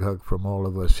a big hug from all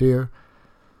of us here.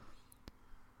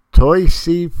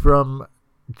 Toysy from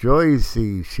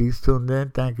Joycey. She's tuned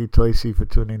in. Thank you, Toysy, for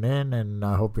tuning in. And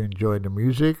I hope you enjoyed the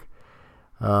music.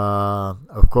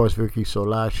 Of course, Vicky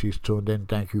Solar. She's tuned in.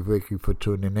 Thank you, Vicky, for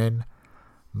tuning in.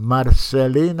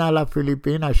 Marcelina La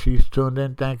Filipina, she's tuned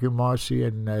in. Thank you, Marcy.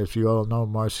 And as you all know,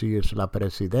 Marcy is la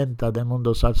presidenta de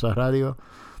Mundo Salsa Radio,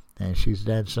 and she's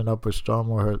dancing up a storm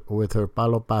with her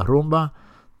palo pa rumba.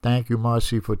 Thank you,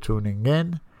 Marcy, for tuning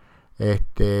in.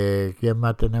 ¿Quién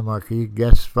más tenemos aquí?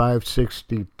 Guest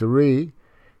 563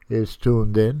 is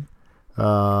tuned in.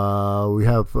 We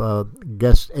have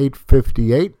guest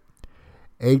 858,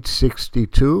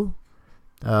 862,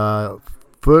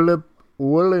 Philip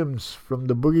Williams from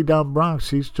the Boogie Down Bronx.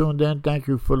 He's tuned in. Thank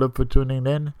you, Philip, for tuning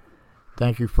in.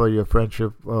 Thank you for your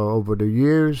friendship over the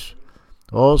years.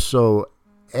 Also,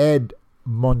 Ed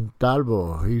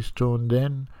Montalvo. He's tuned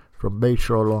in from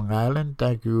Bayshore, Long Island.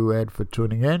 Thank you, Ed, for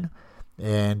tuning in.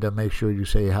 And make sure you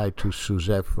say hi to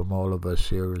Suzette from all of us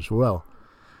here as well.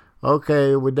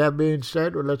 Okay, with that being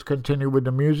said, let's continue with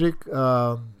the music.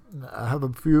 I have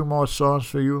a few more songs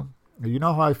for you. You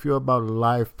know how I feel about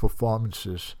live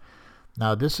performances.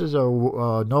 Now, this is a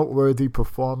noteworthy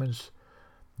performance.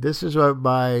 This is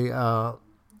by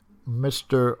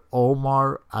Mr.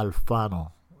 Omar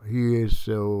Alfano. He is,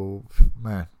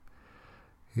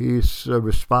 he's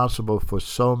responsible for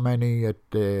so many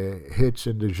hits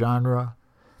in the genre.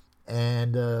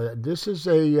 And this is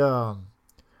a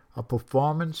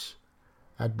performance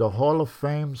at the Hall of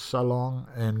Fame Salon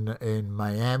in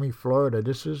Miami, Florida.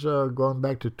 This is going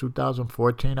back to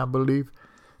 2014, I believe.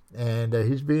 And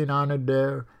he's being honored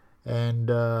there.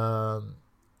 And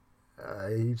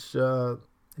he's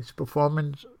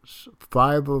performing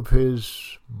 5 of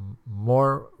his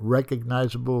more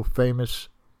recognizable, famous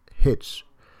hits.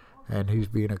 And he's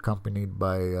being accompanied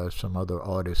by some other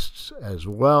artists as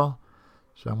well.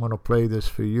 So I'm going to play this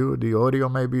for you. The audio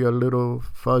may be a little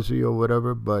fuzzy or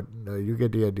whatever, but you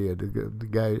get the idea. The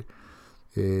guy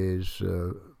is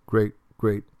a great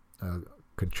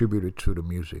contributor to the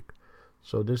music.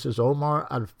 So this is Omar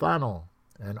Alfano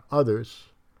and others,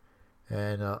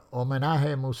 and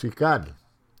homenaje musical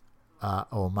a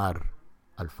Omar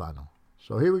Alfano.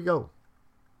 So here we go.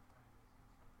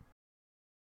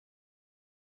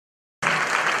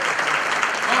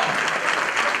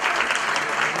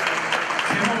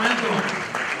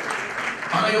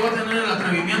 Ahora yo voy a tener el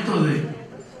atrevimiento de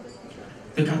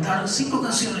cantar 5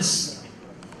 canciones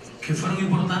que fueron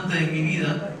importantes en mi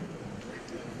vida.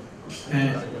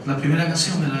 La primera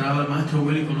canción me la graba el maestro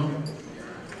Willy Colón.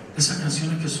 Esas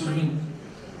canciones que surgen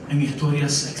en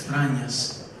historias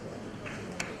extrañas.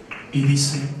 Y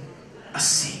dice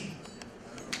así.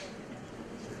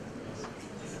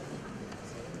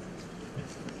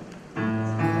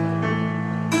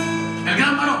 El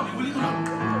gran varón, Willy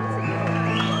Colón.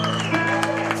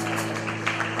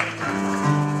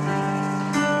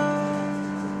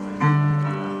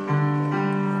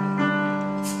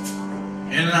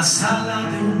 En la sala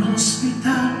de un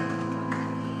hospital,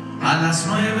 a las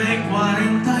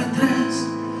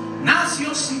 9:43,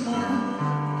 nació Simón.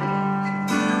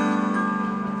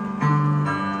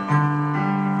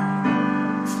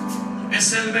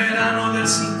 Es el verano del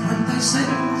 56,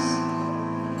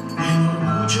 el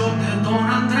orgullo de Don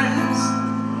Andrés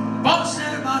por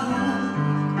ser varón.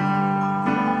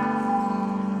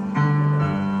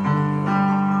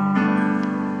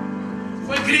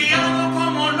 Fue criado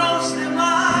como los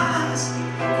demás,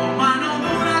 con mano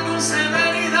dura, con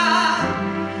severidad,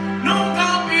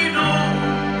 nunca opinó.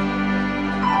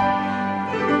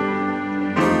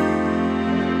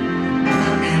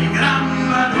 El gran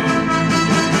varón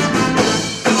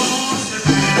no se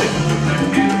puede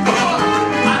convertir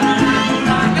a la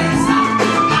naturaleza,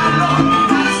 a lo que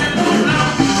nace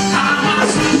doblado,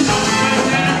 jamás un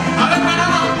choque. A ver,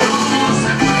 parado, no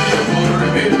se puede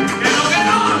corregir, que no, que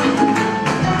no.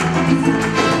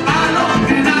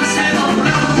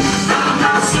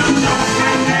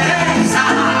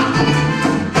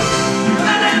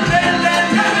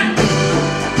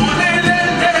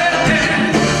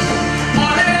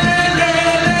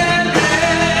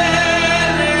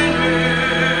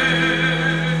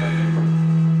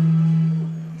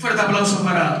 Fuerte aplauso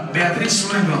para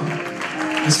Beatriz Luengo,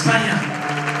 España.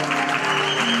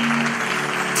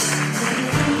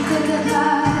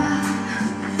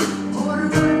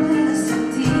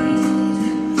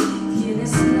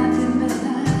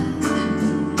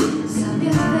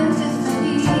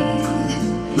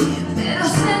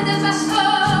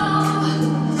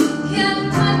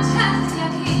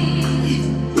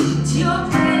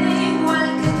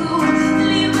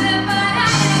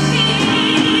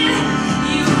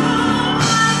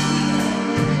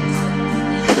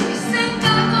 Sing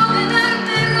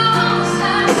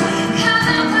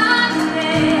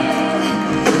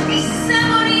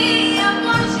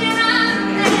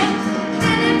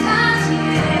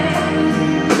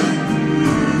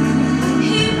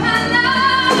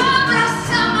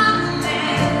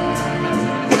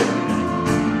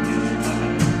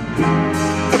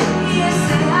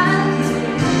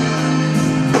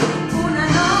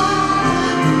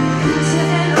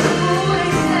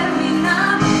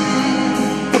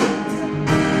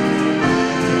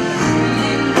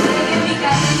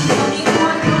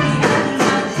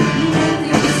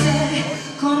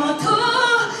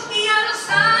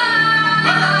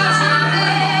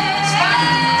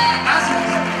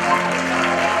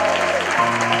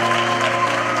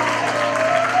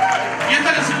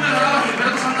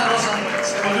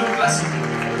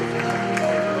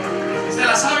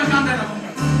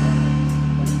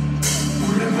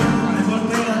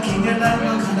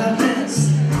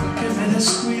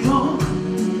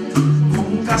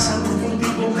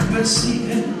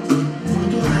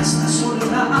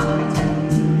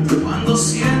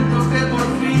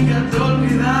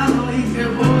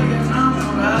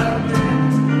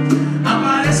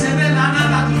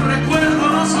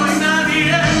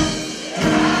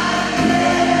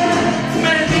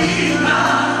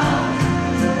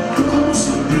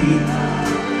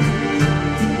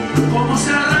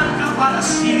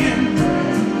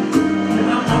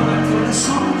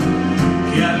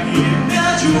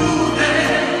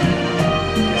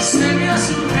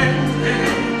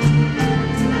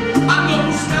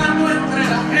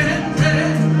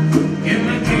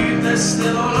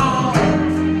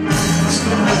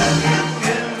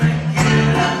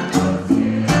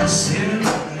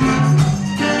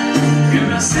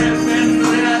hacerme en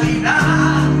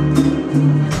realidad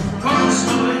como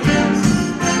soy,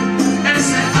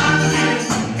 ese alguien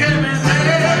que me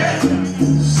dé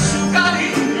su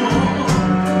cariño,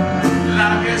 la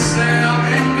que sea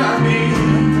venga a mí,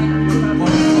 por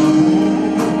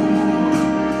favor.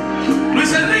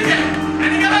 Luis Enrique,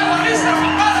 listo,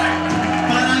 compadre.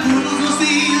 Para algunos los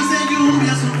días de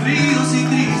lluvia son fríos y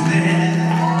tristes.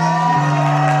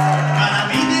 Para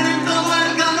mí tienen todo el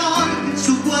calor que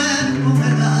su cuerpo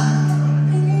me da.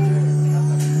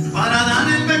 Para dar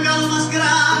el pecado más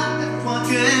grande fue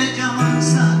aquella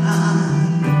manzana.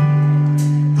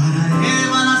 Para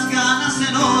Eva las ganas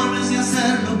enormes de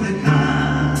hacerlo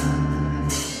pecar.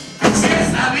 Si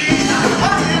es la vida,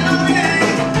 óyelo bien.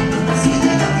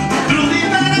 Rudy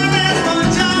Pérez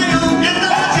Conchayo, esta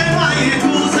noche no hay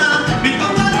excusa. Mi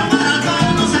compadre Maratón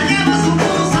no se lleva su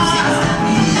musa.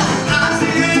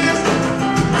 Así es,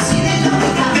 así de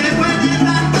lógica. Después de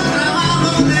tanto trabajo,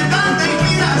 de tanta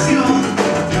inspiración,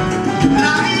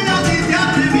 la vida sí te ha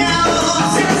premiado.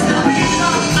 Así es la vida,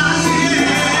 así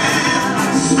es,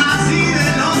 así de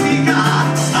lógica,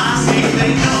 así de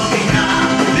ilógica,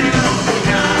 de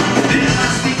lógica, de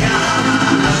drástica.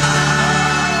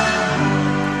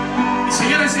 y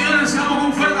señores y señores, les damos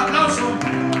un fuerte aplauso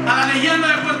a la leyenda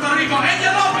de Puerto Rico,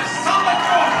 Angel López, Samba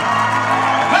Pro.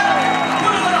 Fuerte,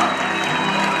 apúralo.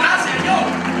 Gracias, yo.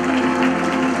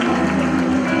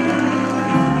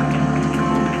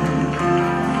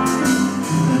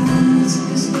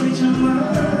 Estoy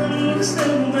llamando en este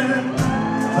momento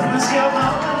para si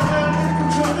hablar,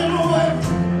 escucho de nuevo,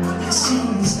 que si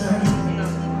un instante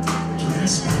tu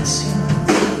respiración.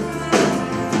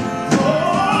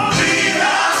 Oh,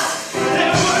 vida,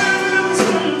 devuelve mis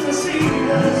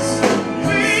fantasías,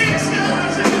 mis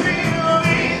ganas de vivir la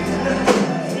vida,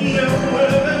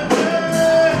 devuélveme.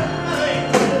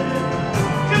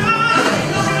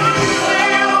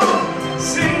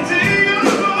 Sin ti yo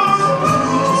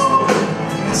no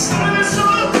estaré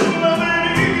solo en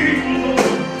laberinto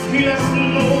y las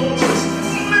noches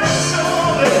me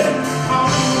saben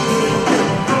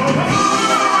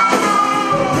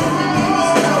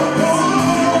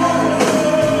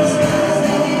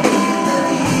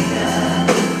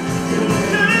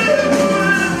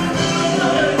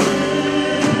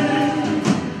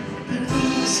perdón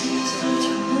si estoy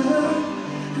llamando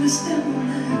en este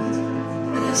momento.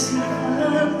 Así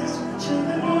adelante, escucha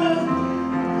de nuevo,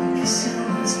 que sea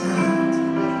un instante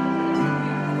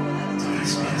tu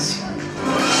respiración.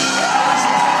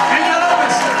 Angel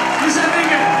López, Luis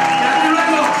Enrique, y aquí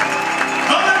luego,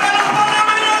 ¿dónde me lo pone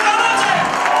venir esta noche?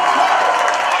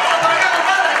 Por acá,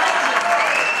 compadre.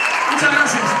 Muchas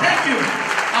gracias. Thank you.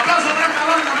 Aplauso para esta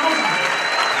banda hermosa.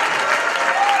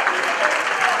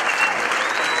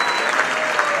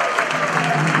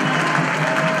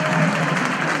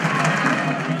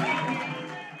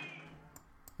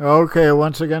 Okay,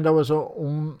 once again, that was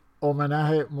un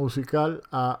homenaje musical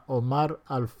a Omar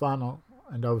Alfano,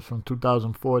 and that was from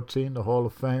 2014, the Hall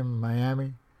of Fame,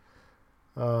 Miami.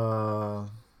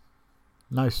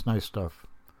 Nice stuff.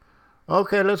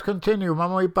 Okay, let's continue.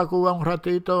 Vamos a ir para Cuba un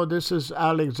ratito. This is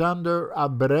Alexander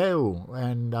Abreu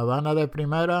and Habana de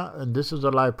Primera, and this is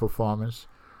a live performance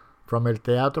from El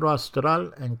Teatro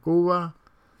Astral en Cuba.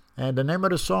 And the name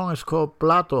of the song is called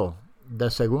Plato de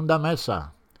Segunda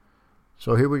Mesa.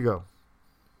 So here we go.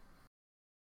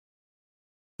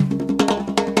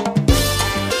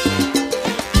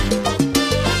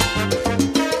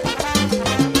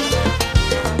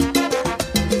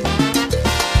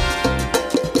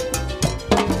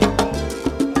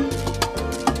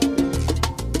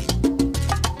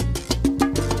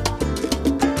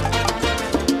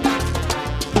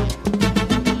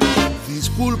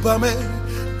 Discúlpame,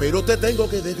 pero te tengo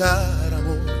que dejar,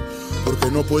 amor, porque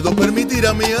no puedo permitir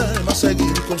a mi alma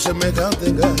seguir con semejante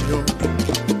engaño.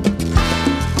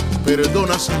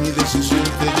 Perdona si mi decisión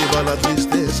te lleva a la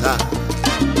tristeza,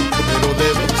 pero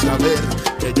debes saber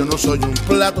que yo no soy un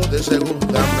plato de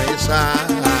segunda mesa.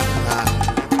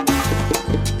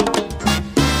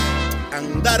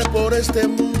 Andar por este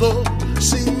mundo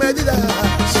sin medidas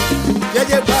te ha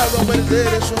llevado a perder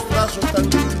esos brazos tan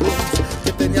lindos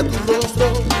que tenía tu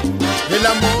rostro. El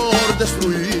amor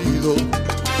destruido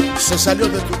se salió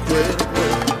de tu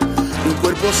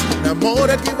cuerpo sin amor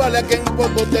equivale a que en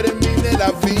poco termine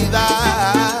la vida.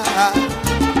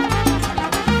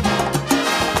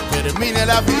 Termine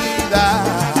la vida.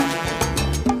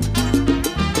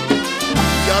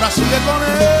 Y ahora sigue con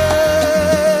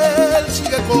él,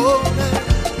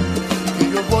 y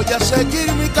yo voy a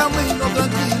seguir mi camino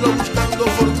tranquilo buscando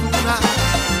fortuna,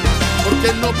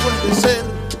 porque no puede ser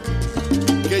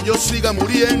que yo siga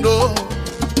muriendo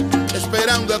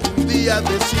esperando a que un día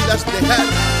decidas dejar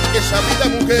esa vida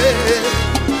mujer.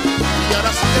 Y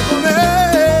ahora sigue con él,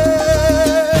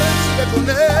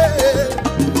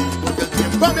 porque el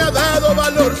tiempo me ha dado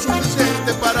valor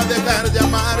suficiente para dejar de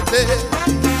amarte.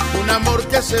 Un amor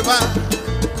que se va,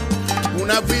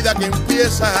 una vida que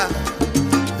empieza,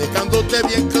 dejándote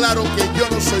bien claro que yo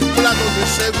no soy plato de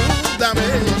segunda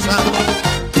mesa.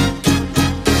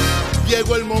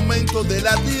 Llegó el momento del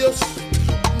adiós,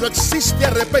 no existe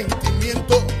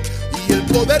arrepentimiento, y el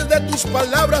poder de tus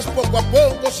palabras poco a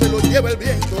poco se lo lleva el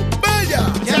viento.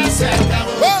 ¡Bella! Ya se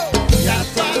acabó, ya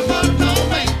tu amor no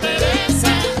me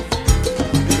interesa.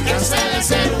 Me cansé de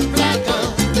ser un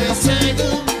plato de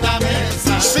segunda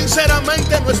mesa.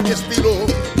 Sinceramente no es mi estilo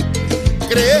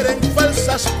creer en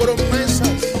falsas promesas,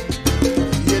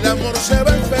 y el amor se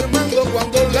va enfermando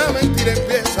cuando la mentira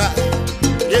empieza.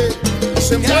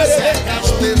 Se muere de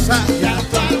tristeza. Ya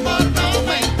tu amor no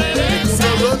me interesa.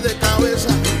 Un dolor de cabeza.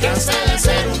 Me cansé de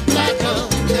ser un plato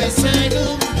de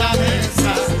segunda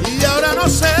mesa. Y ahora no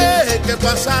sé qué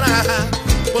pasará,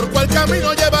 por cuál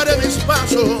camino llevaré mis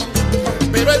pasos,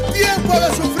 pero el tiempo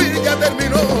de sufrir ya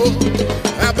terminó.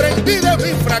 Aprendí de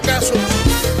mis fracasos.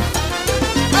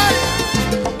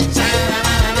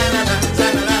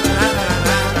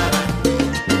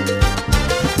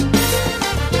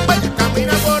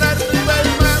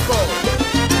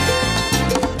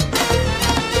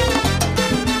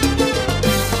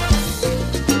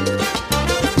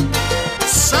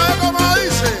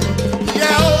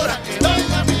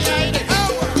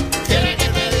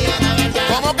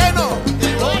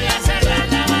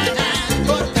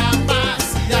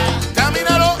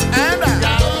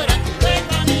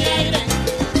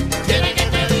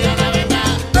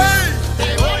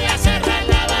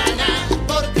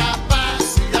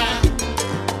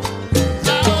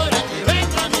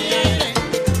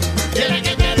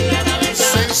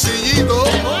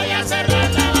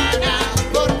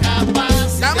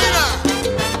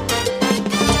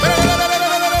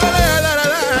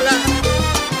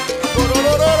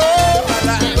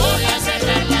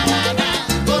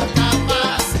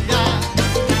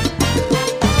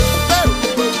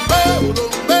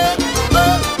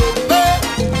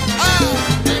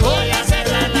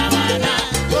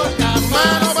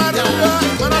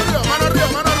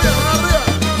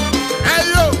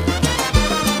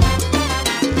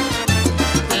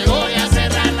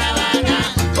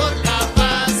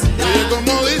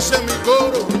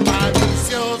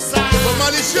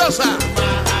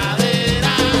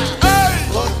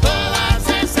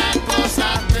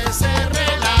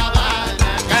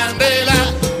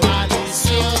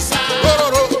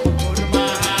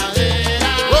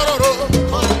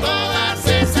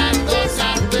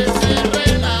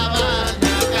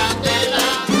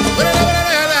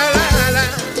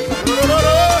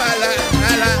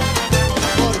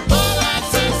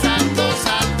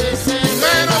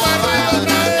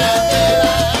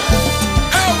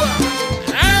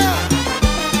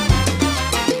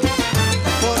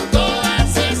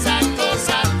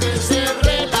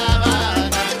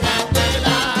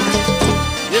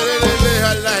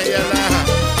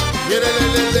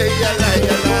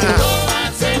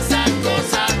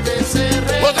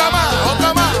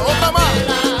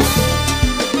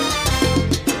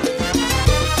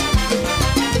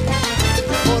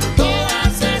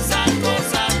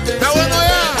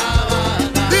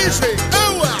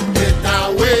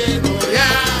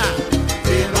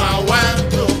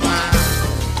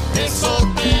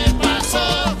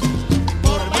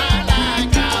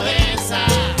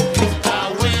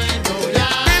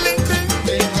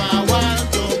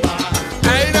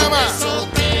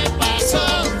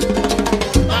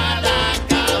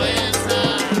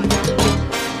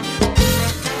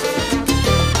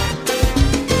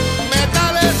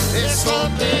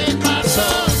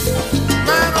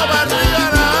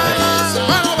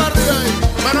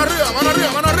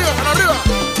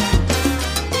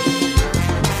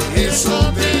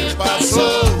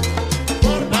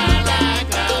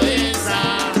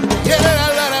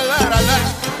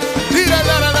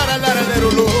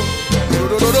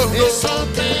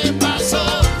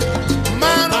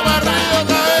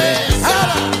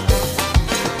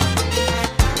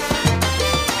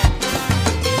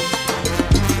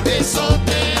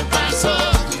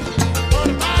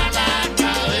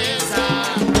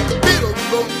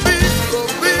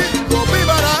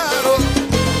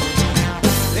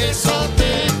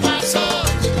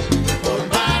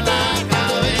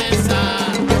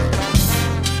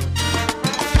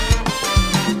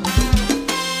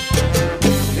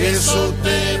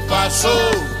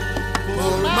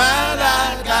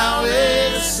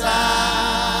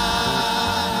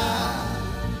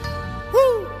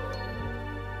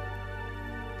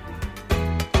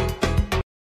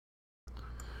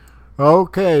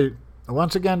 Okay,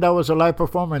 once again, that was a live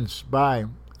performance by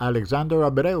Alexander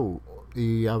Abreu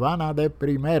y Habana de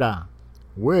Primera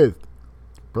with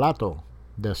Plato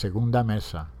de Segunda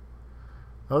Mesa.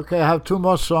 Okay, I have two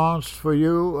more songs for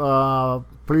you.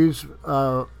 Please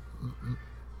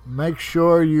make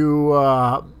sure you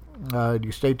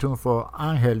stay tuned for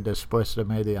Ángel Después de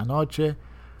Medianoche,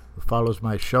 who follows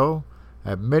my show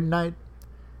at midnight,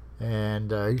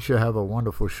 and he should have a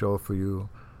wonderful show for you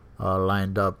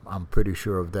lined up. I'm pretty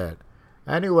sure of that.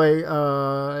 Anyway,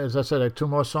 as I said, I have two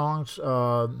more songs.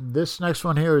 This next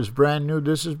one here is brand new.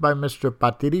 This is by Mr.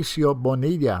 Patricio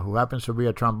Bonilla, who happens to be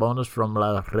a trombonist from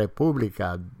La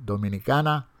República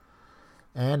Dominicana.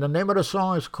 And the name of the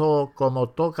song is called Como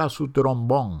Toca Su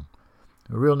Trombón.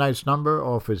 A real nice number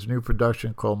off his new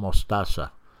production called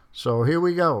Mostaza. So here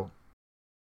we go.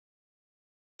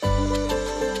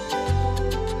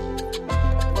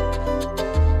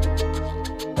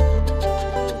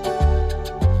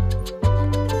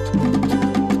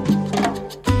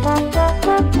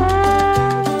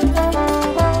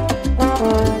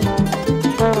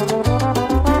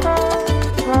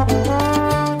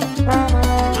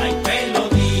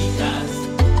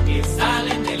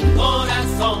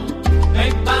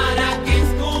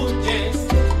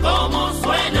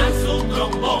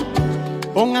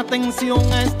 Pon atención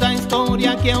a esta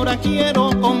historia que ahora quiero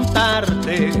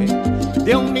contarte,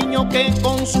 de un niño que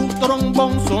con su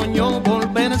trombón soñó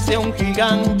volverse un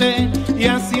gigante, y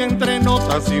así entre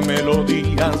notas y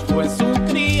melodías fue su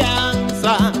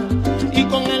crianza, y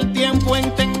con el tiempo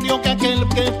entendió que aquel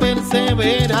que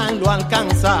persevera lo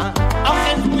alcanza.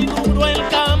 Aunque es muy duro el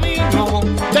camino,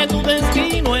 de tu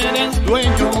destino eres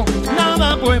dueño,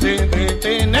 nada puede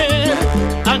detener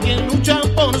a quien lucha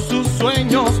por sus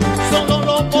sueños. Solo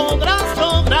lo podrás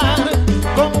lograr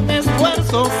con un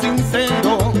esfuerzo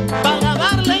sincero para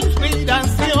darle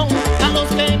inspiración a los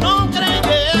que no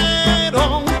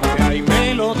creyeron. Que hay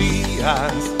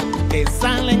melodías que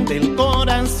salen del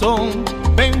corazón.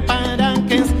 Ven para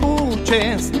que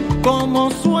escuches cómo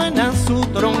suena su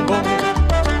trombón.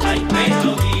 Hay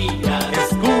melodías,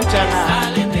 escúchala,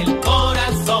 salen del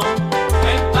corazón.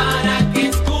 Ven para que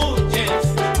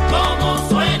escuches cómo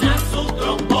suena su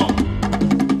trombón.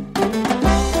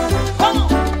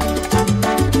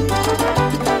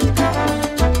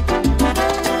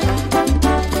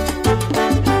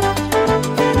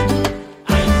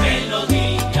 Hay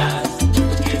melodías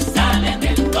que salen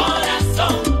del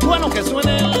corazón. Bueno, que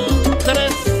suene el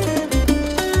 3.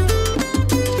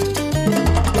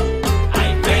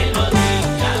 Hay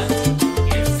melodías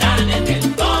que salen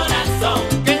del corazón,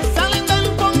 que salen del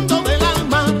fondo del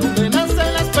alma, donde nace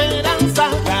la esperanza,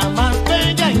 la más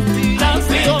bella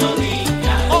inspiración.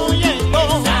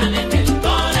 Óyelo, que salen del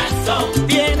corazón.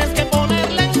 Tienes que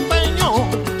ponerle empeño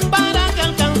para que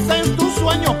alcances tu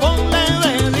sueño, ponle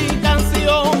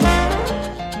dedicación.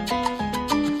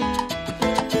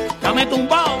 Dame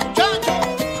tumbao, muchacho.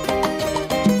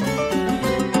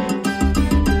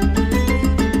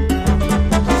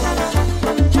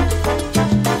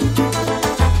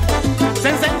 Se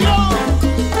encendió.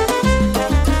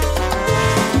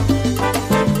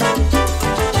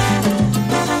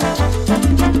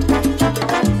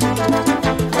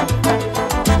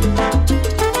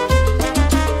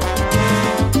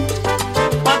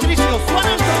 Patricio,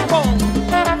 suena el trombón.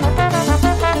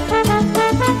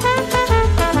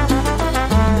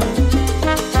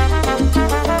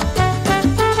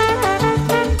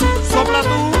 Sopla tú.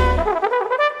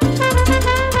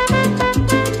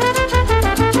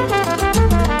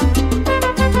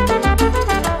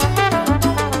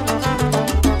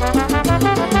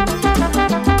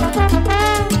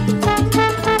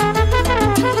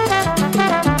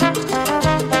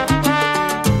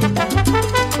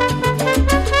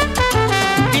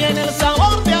 Tiene el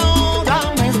sabor de ahora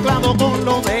mezclado con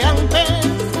lo de antes.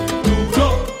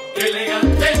 Duro,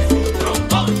 elegante, su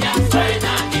trombón ya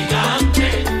suena gigante.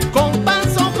 Con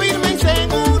paso firme y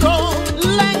seguro,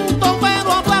 lento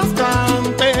pero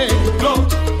aplastante. Duro,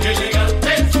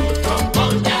 elegante, su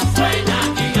trombón ya suena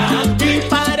gigante. Y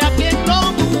para quien lo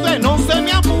dude, no se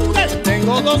me apure,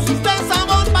 tengo dosis de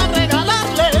sabor para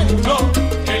regalarle. Duro,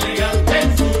 elegante,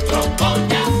 su trombón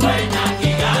ya suena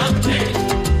gigante.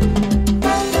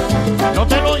 No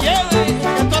te lo lleves,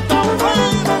 esto está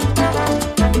bueno.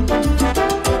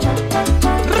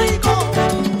 Rico.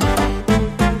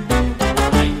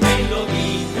 Hay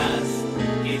melodías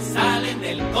que salen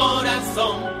del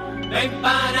corazón. Ven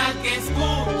para que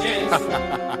escuches.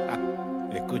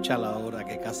 Escucha la hora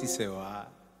que casi se va.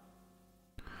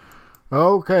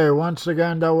 Okay, once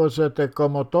again, that was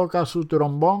Como Toca Su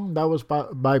Trombón. That was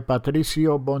by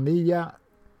Patricio Bonilla,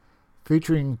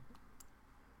 featuring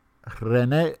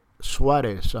Rene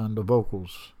Suarez on the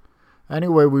vocals.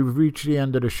 Anyway, we've reached the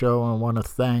end of the show, and I want to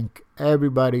thank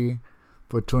everybody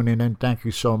for tuning in. Thank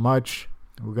you so much.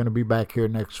 We're going to be back here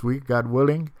next week, God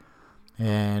willing.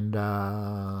 And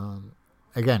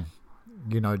again,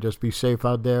 just be safe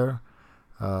out there.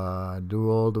 Do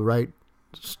all the right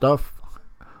stuff,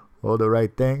 all the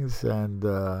right things, and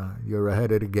you're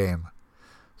ahead of the game.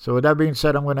 So with that being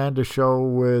said, I'm going to end the show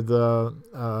with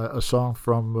a song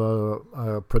from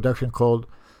a production called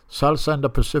Salsa in the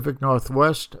Pacific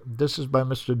Northwest. This is by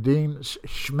Mr. Dean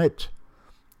Schmidt.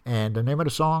 And the name of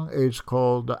the song is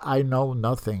called I Know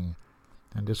Nothing.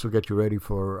 And this will get you ready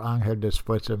for Ángel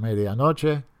Después de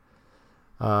Medianoche.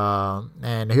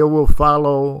 And here will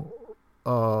follow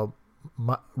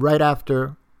right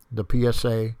after the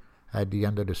PSA at the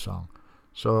end of the song.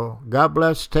 So God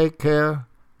bless, take care.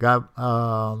 God,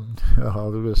 I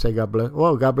was going to say God bless.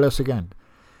 Well, God bless again.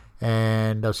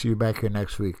 And I'll see you back here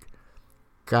next week.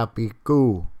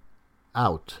 Capicu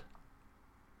out.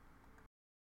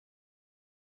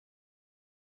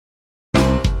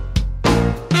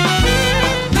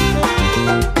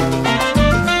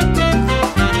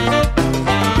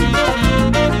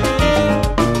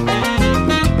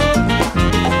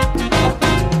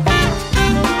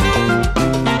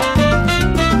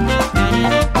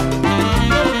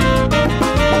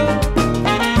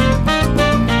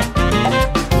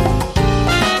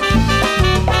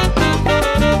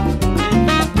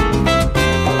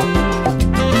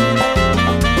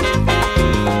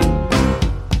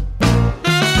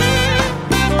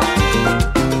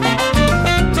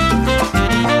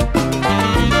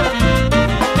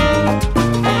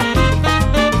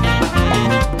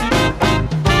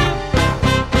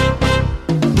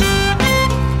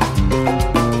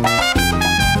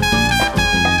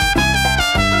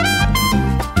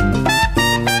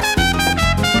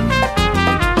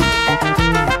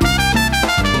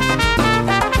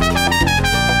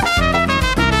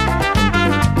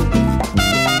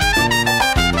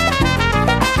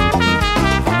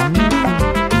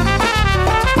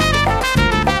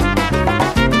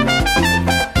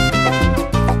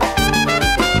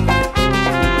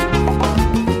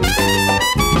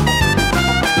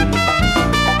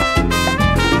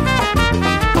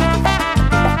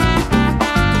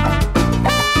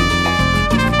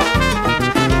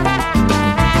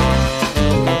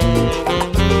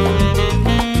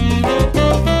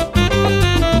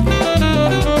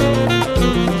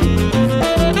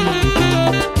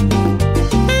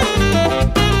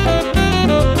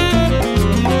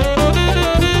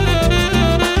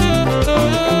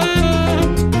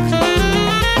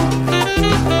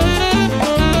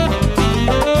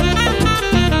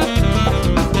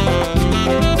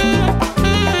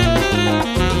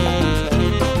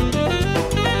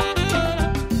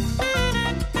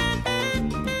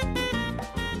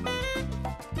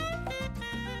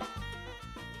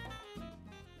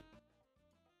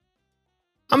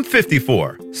 I'm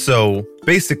 54, so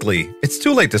basically, it's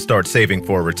too late to start saving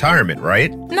for retirement,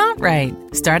 right? Not right.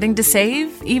 Starting to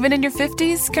save, even in your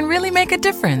 50s, can really make a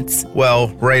difference. Well,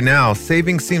 right now,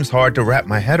 saving seems hard to wrap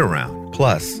my head around.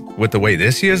 Plus, with the way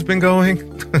this year's been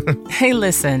going... Hey,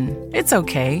 listen, it's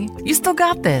okay. You still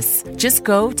got this. Just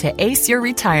go to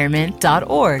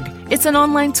aceyourretirement.org. It's an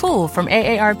online tool from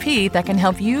AARP that can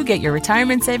help you get your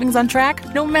retirement savings on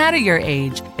track no matter your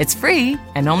age. It's free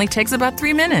and only takes about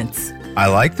 3 minutes. I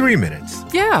like 3 minutes.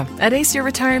 Yeah, at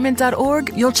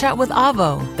aceyourretirement.org, you'll chat with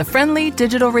Avo, the friendly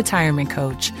digital retirement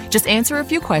coach. Just answer a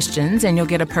few questions and you'll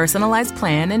get a personalized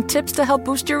plan and tips to help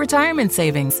boost your retirement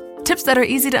savings. Tips that are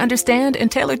easy to understand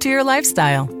and tailored to your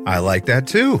lifestyle. I like that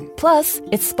too. Plus,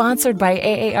 it's sponsored by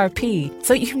AARP,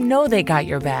 so you know they got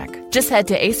your back. Just head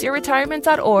to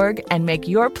aceyourretirement.org and make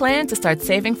your plan to start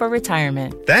saving for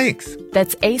retirement. Thanks.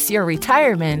 That's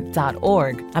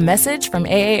aceyourretirement.org. A message from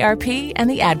AARP and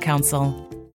the Ad Council.